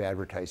form of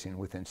advertising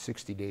within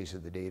 60 days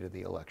of the date of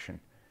the election,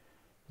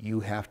 you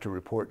have to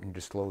report and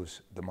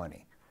disclose the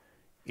money.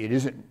 It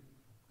isn't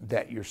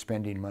that you're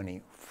spending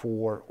money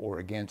for or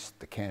against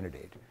the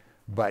candidate,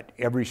 but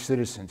every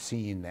citizen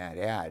seeing that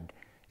ad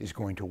is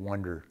going to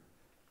wonder,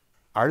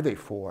 are they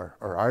for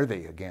or are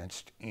they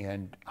against,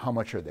 and how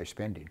much are they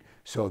spending?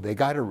 So they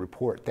got to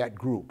report, that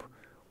group,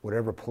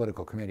 whatever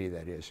political committee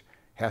that is,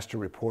 has to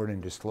report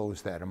and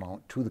disclose that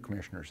amount to the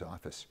commissioner's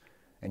office,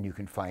 and you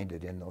can find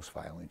it in those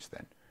filings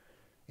then.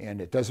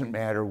 And it doesn't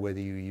matter whether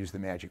you use the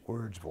magic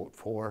words, vote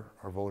for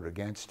or vote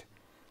against.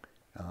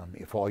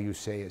 If all you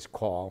say is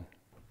call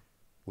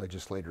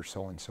legislator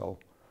so-and-so,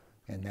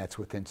 and that's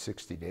within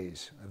 60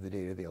 days of the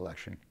date of the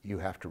election, you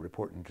have to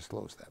report and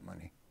disclose that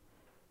money.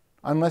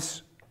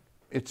 Unless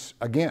it's,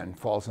 again,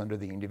 falls under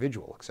the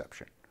individual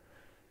exception.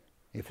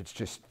 If it's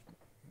just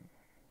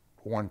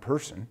one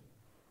person,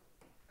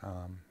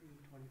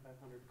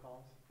 2,500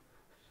 calls.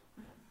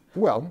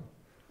 well,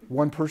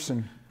 one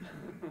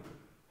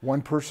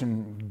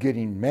person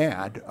getting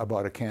mad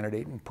about a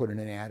candidate and putting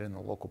an ad in the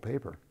local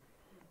paper.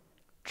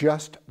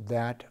 Just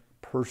that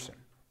person,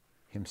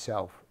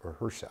 himself or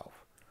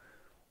herself,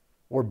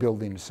 or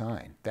building a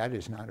sign, that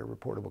is not a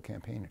reportable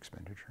campaign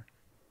expenditure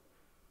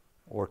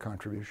or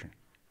contribution.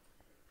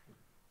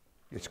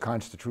 It's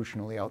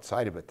constitutionally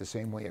outside of it, the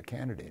same way a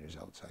candidate is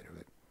outside of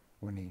it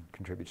when he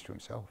contributes to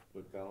himself.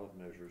 But ballot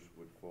measures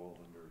would fall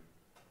under.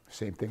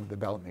 Same thing with the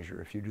ballot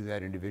measure. If you do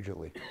that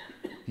individually,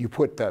 you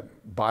put the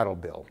bottle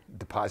bill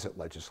deposit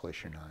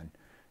legislation on,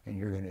 and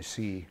you're going to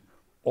see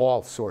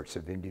all sorts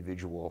of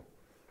individual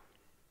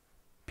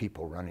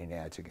people running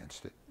ads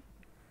against it.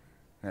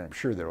 And I'm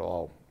sure they're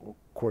all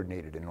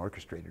coordinated and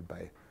orchestrated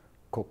by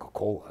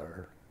Coca-Cola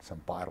or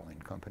some bottling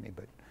company,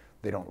 but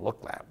they don't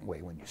look that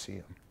way when you see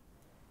them.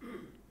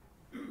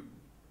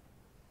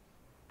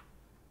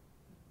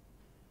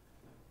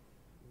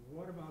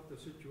 what about the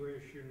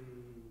situation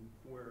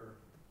where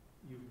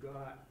you've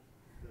got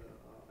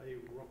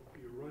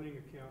you're running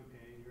a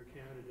campaign, you're a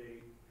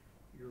candidate,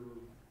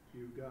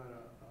 you've got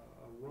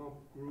a rump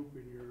group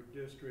in your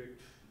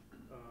district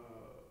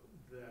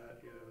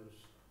that is,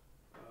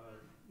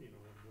 you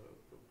know,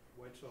 the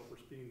White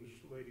Self-Esteem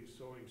Ladies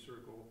Sewing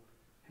Circle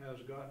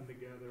has gotten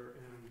together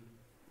and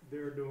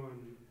they're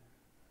doing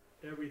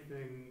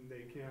everything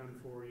they can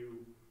for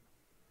you,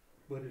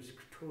 but it's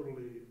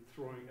totally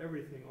throwing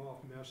everything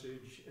off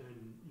message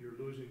and you're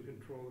losing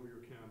control of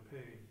your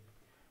campaign.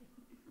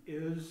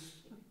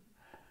 Is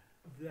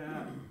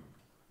that,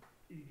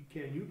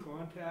 can you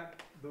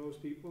contact those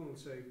people and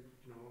say,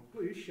 you know,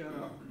 please shut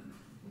up,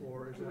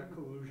 or is that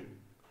collusion?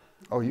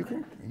 Oh, you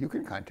can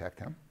contact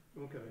them.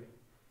 Okay.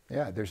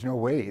 Yeah, there's no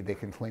way they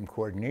can claim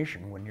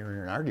coordination when you're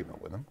in an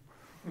argument with them.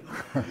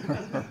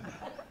 Okay.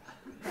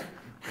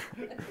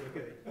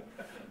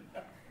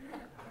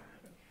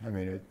 I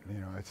mean, you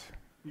know, it's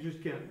You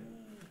just can't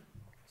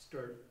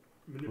start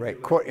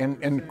right. manipulating.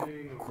 And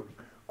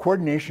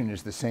coordination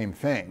is the same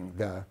thing.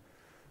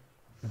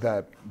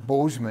 The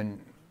Bozeman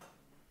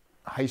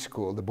High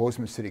School, the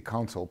Bozeman City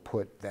Council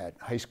put that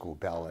high school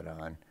ballot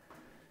on,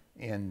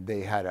 and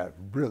they had a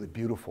really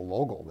beautiful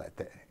logo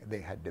that they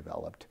had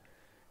developed.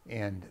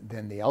 And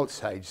then the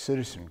outside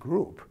citizen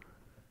group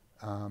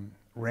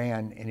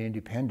ran an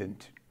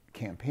independent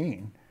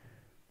campaign,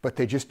 but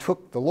they just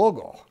took the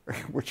logo,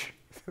 which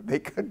they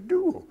could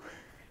do.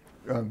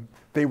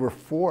 They were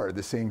for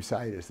the same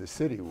side as the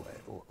city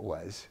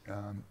was,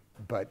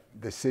 but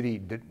the city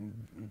didn't.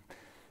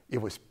 They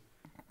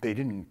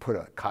didn't put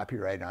a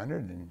copyright on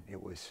it, and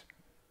it was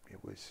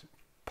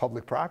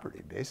public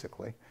property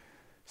basically.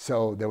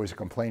 So there was a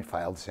complaint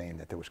filed saying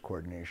that there was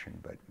coordination,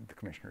 but the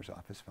commissioner's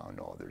office found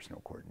no, there's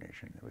no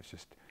coordination. It was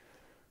just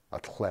a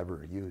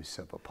clever use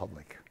of a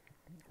public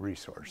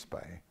resource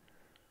by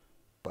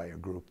a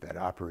group that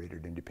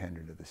operated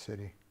independent of the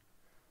city,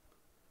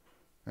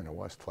 and it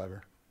was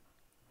clever.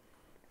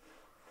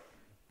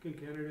 Can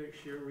candidates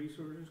share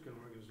resources? Can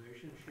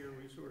organizations share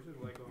resources,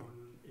 like on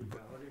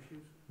ballot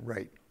issues?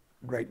 Right,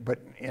 right.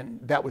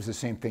 And that was the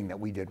same thing that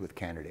we did with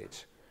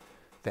candidates.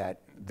 That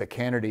the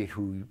candidate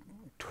who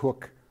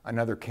took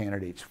another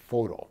candidate's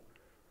photo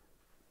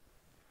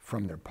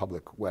from their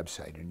public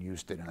website and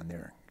used it on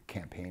their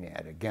campaign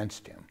ad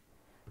against him,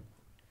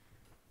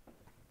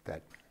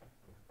 that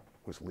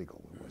was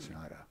legal. It was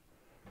not a.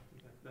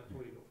 That's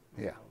legal.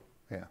 Yeah,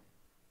 yeah,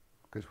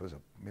 because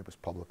it was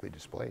publicly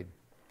displayed.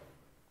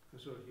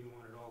 So if you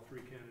wanted all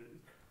three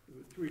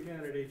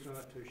candidates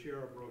not to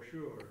share a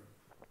brochure,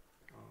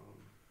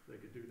 they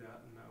could do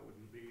that, and that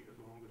wouldn't be, as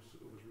long as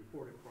it was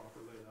reported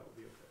properly, that would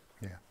be okay.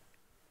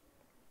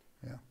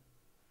 Yeah, yeah.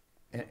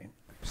 And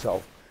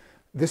so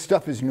this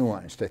stuff is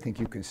nuanced. I think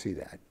you can see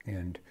that.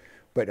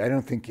 But I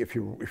don't think if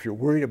you're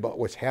worried about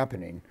what's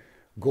happening,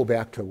 go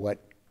back to what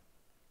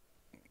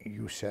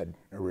you said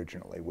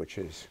originally, which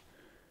is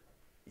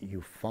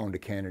you found a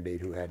candidate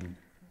who hadn't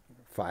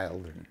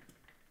filed,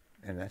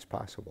 and that's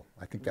possible.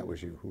 I think that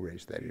was you who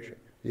raised that issue.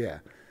 Yeah,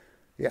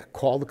 yeah.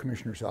 Call the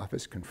commissioner's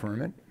office,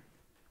 confirm it,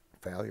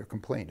 file your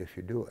complaint if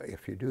you do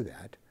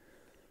that,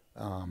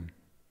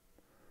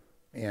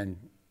 and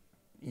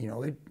you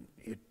know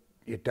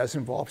it does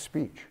involve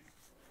speech,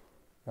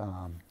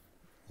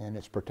 and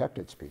it's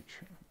protected speech,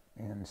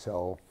 and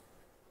so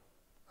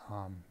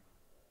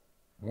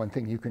one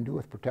thing you can do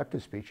with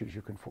protected speech is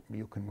you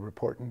can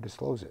report and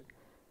disclose it,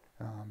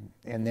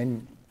 and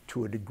then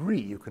to a degree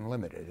you can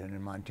limit it. And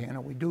in Montana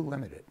we do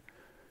limit it.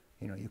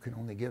 You know, you can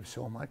only give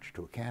so much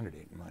to a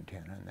candidate in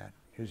Montana, and that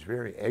is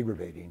very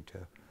aggravating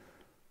to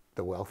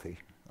the wealthy,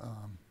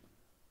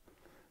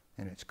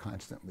 and it's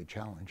constantly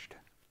challenged.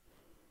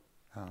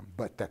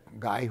 But the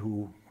guy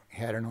who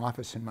had an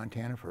office in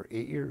Montana for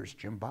 8 years,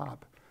 Jim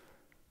Bob,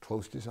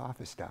 closed his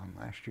office down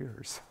last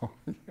year. So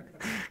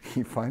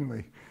he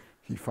finally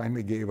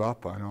gave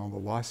up on all the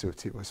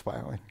lawsuits he was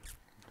filing.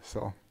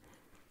 So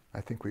I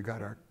think we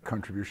got our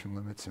contribution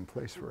limits in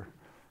place for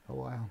a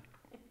while.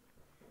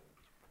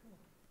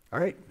 All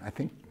right,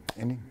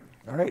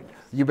 all right.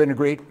 You've been a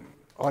great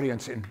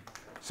audience, and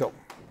so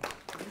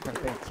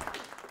thanks.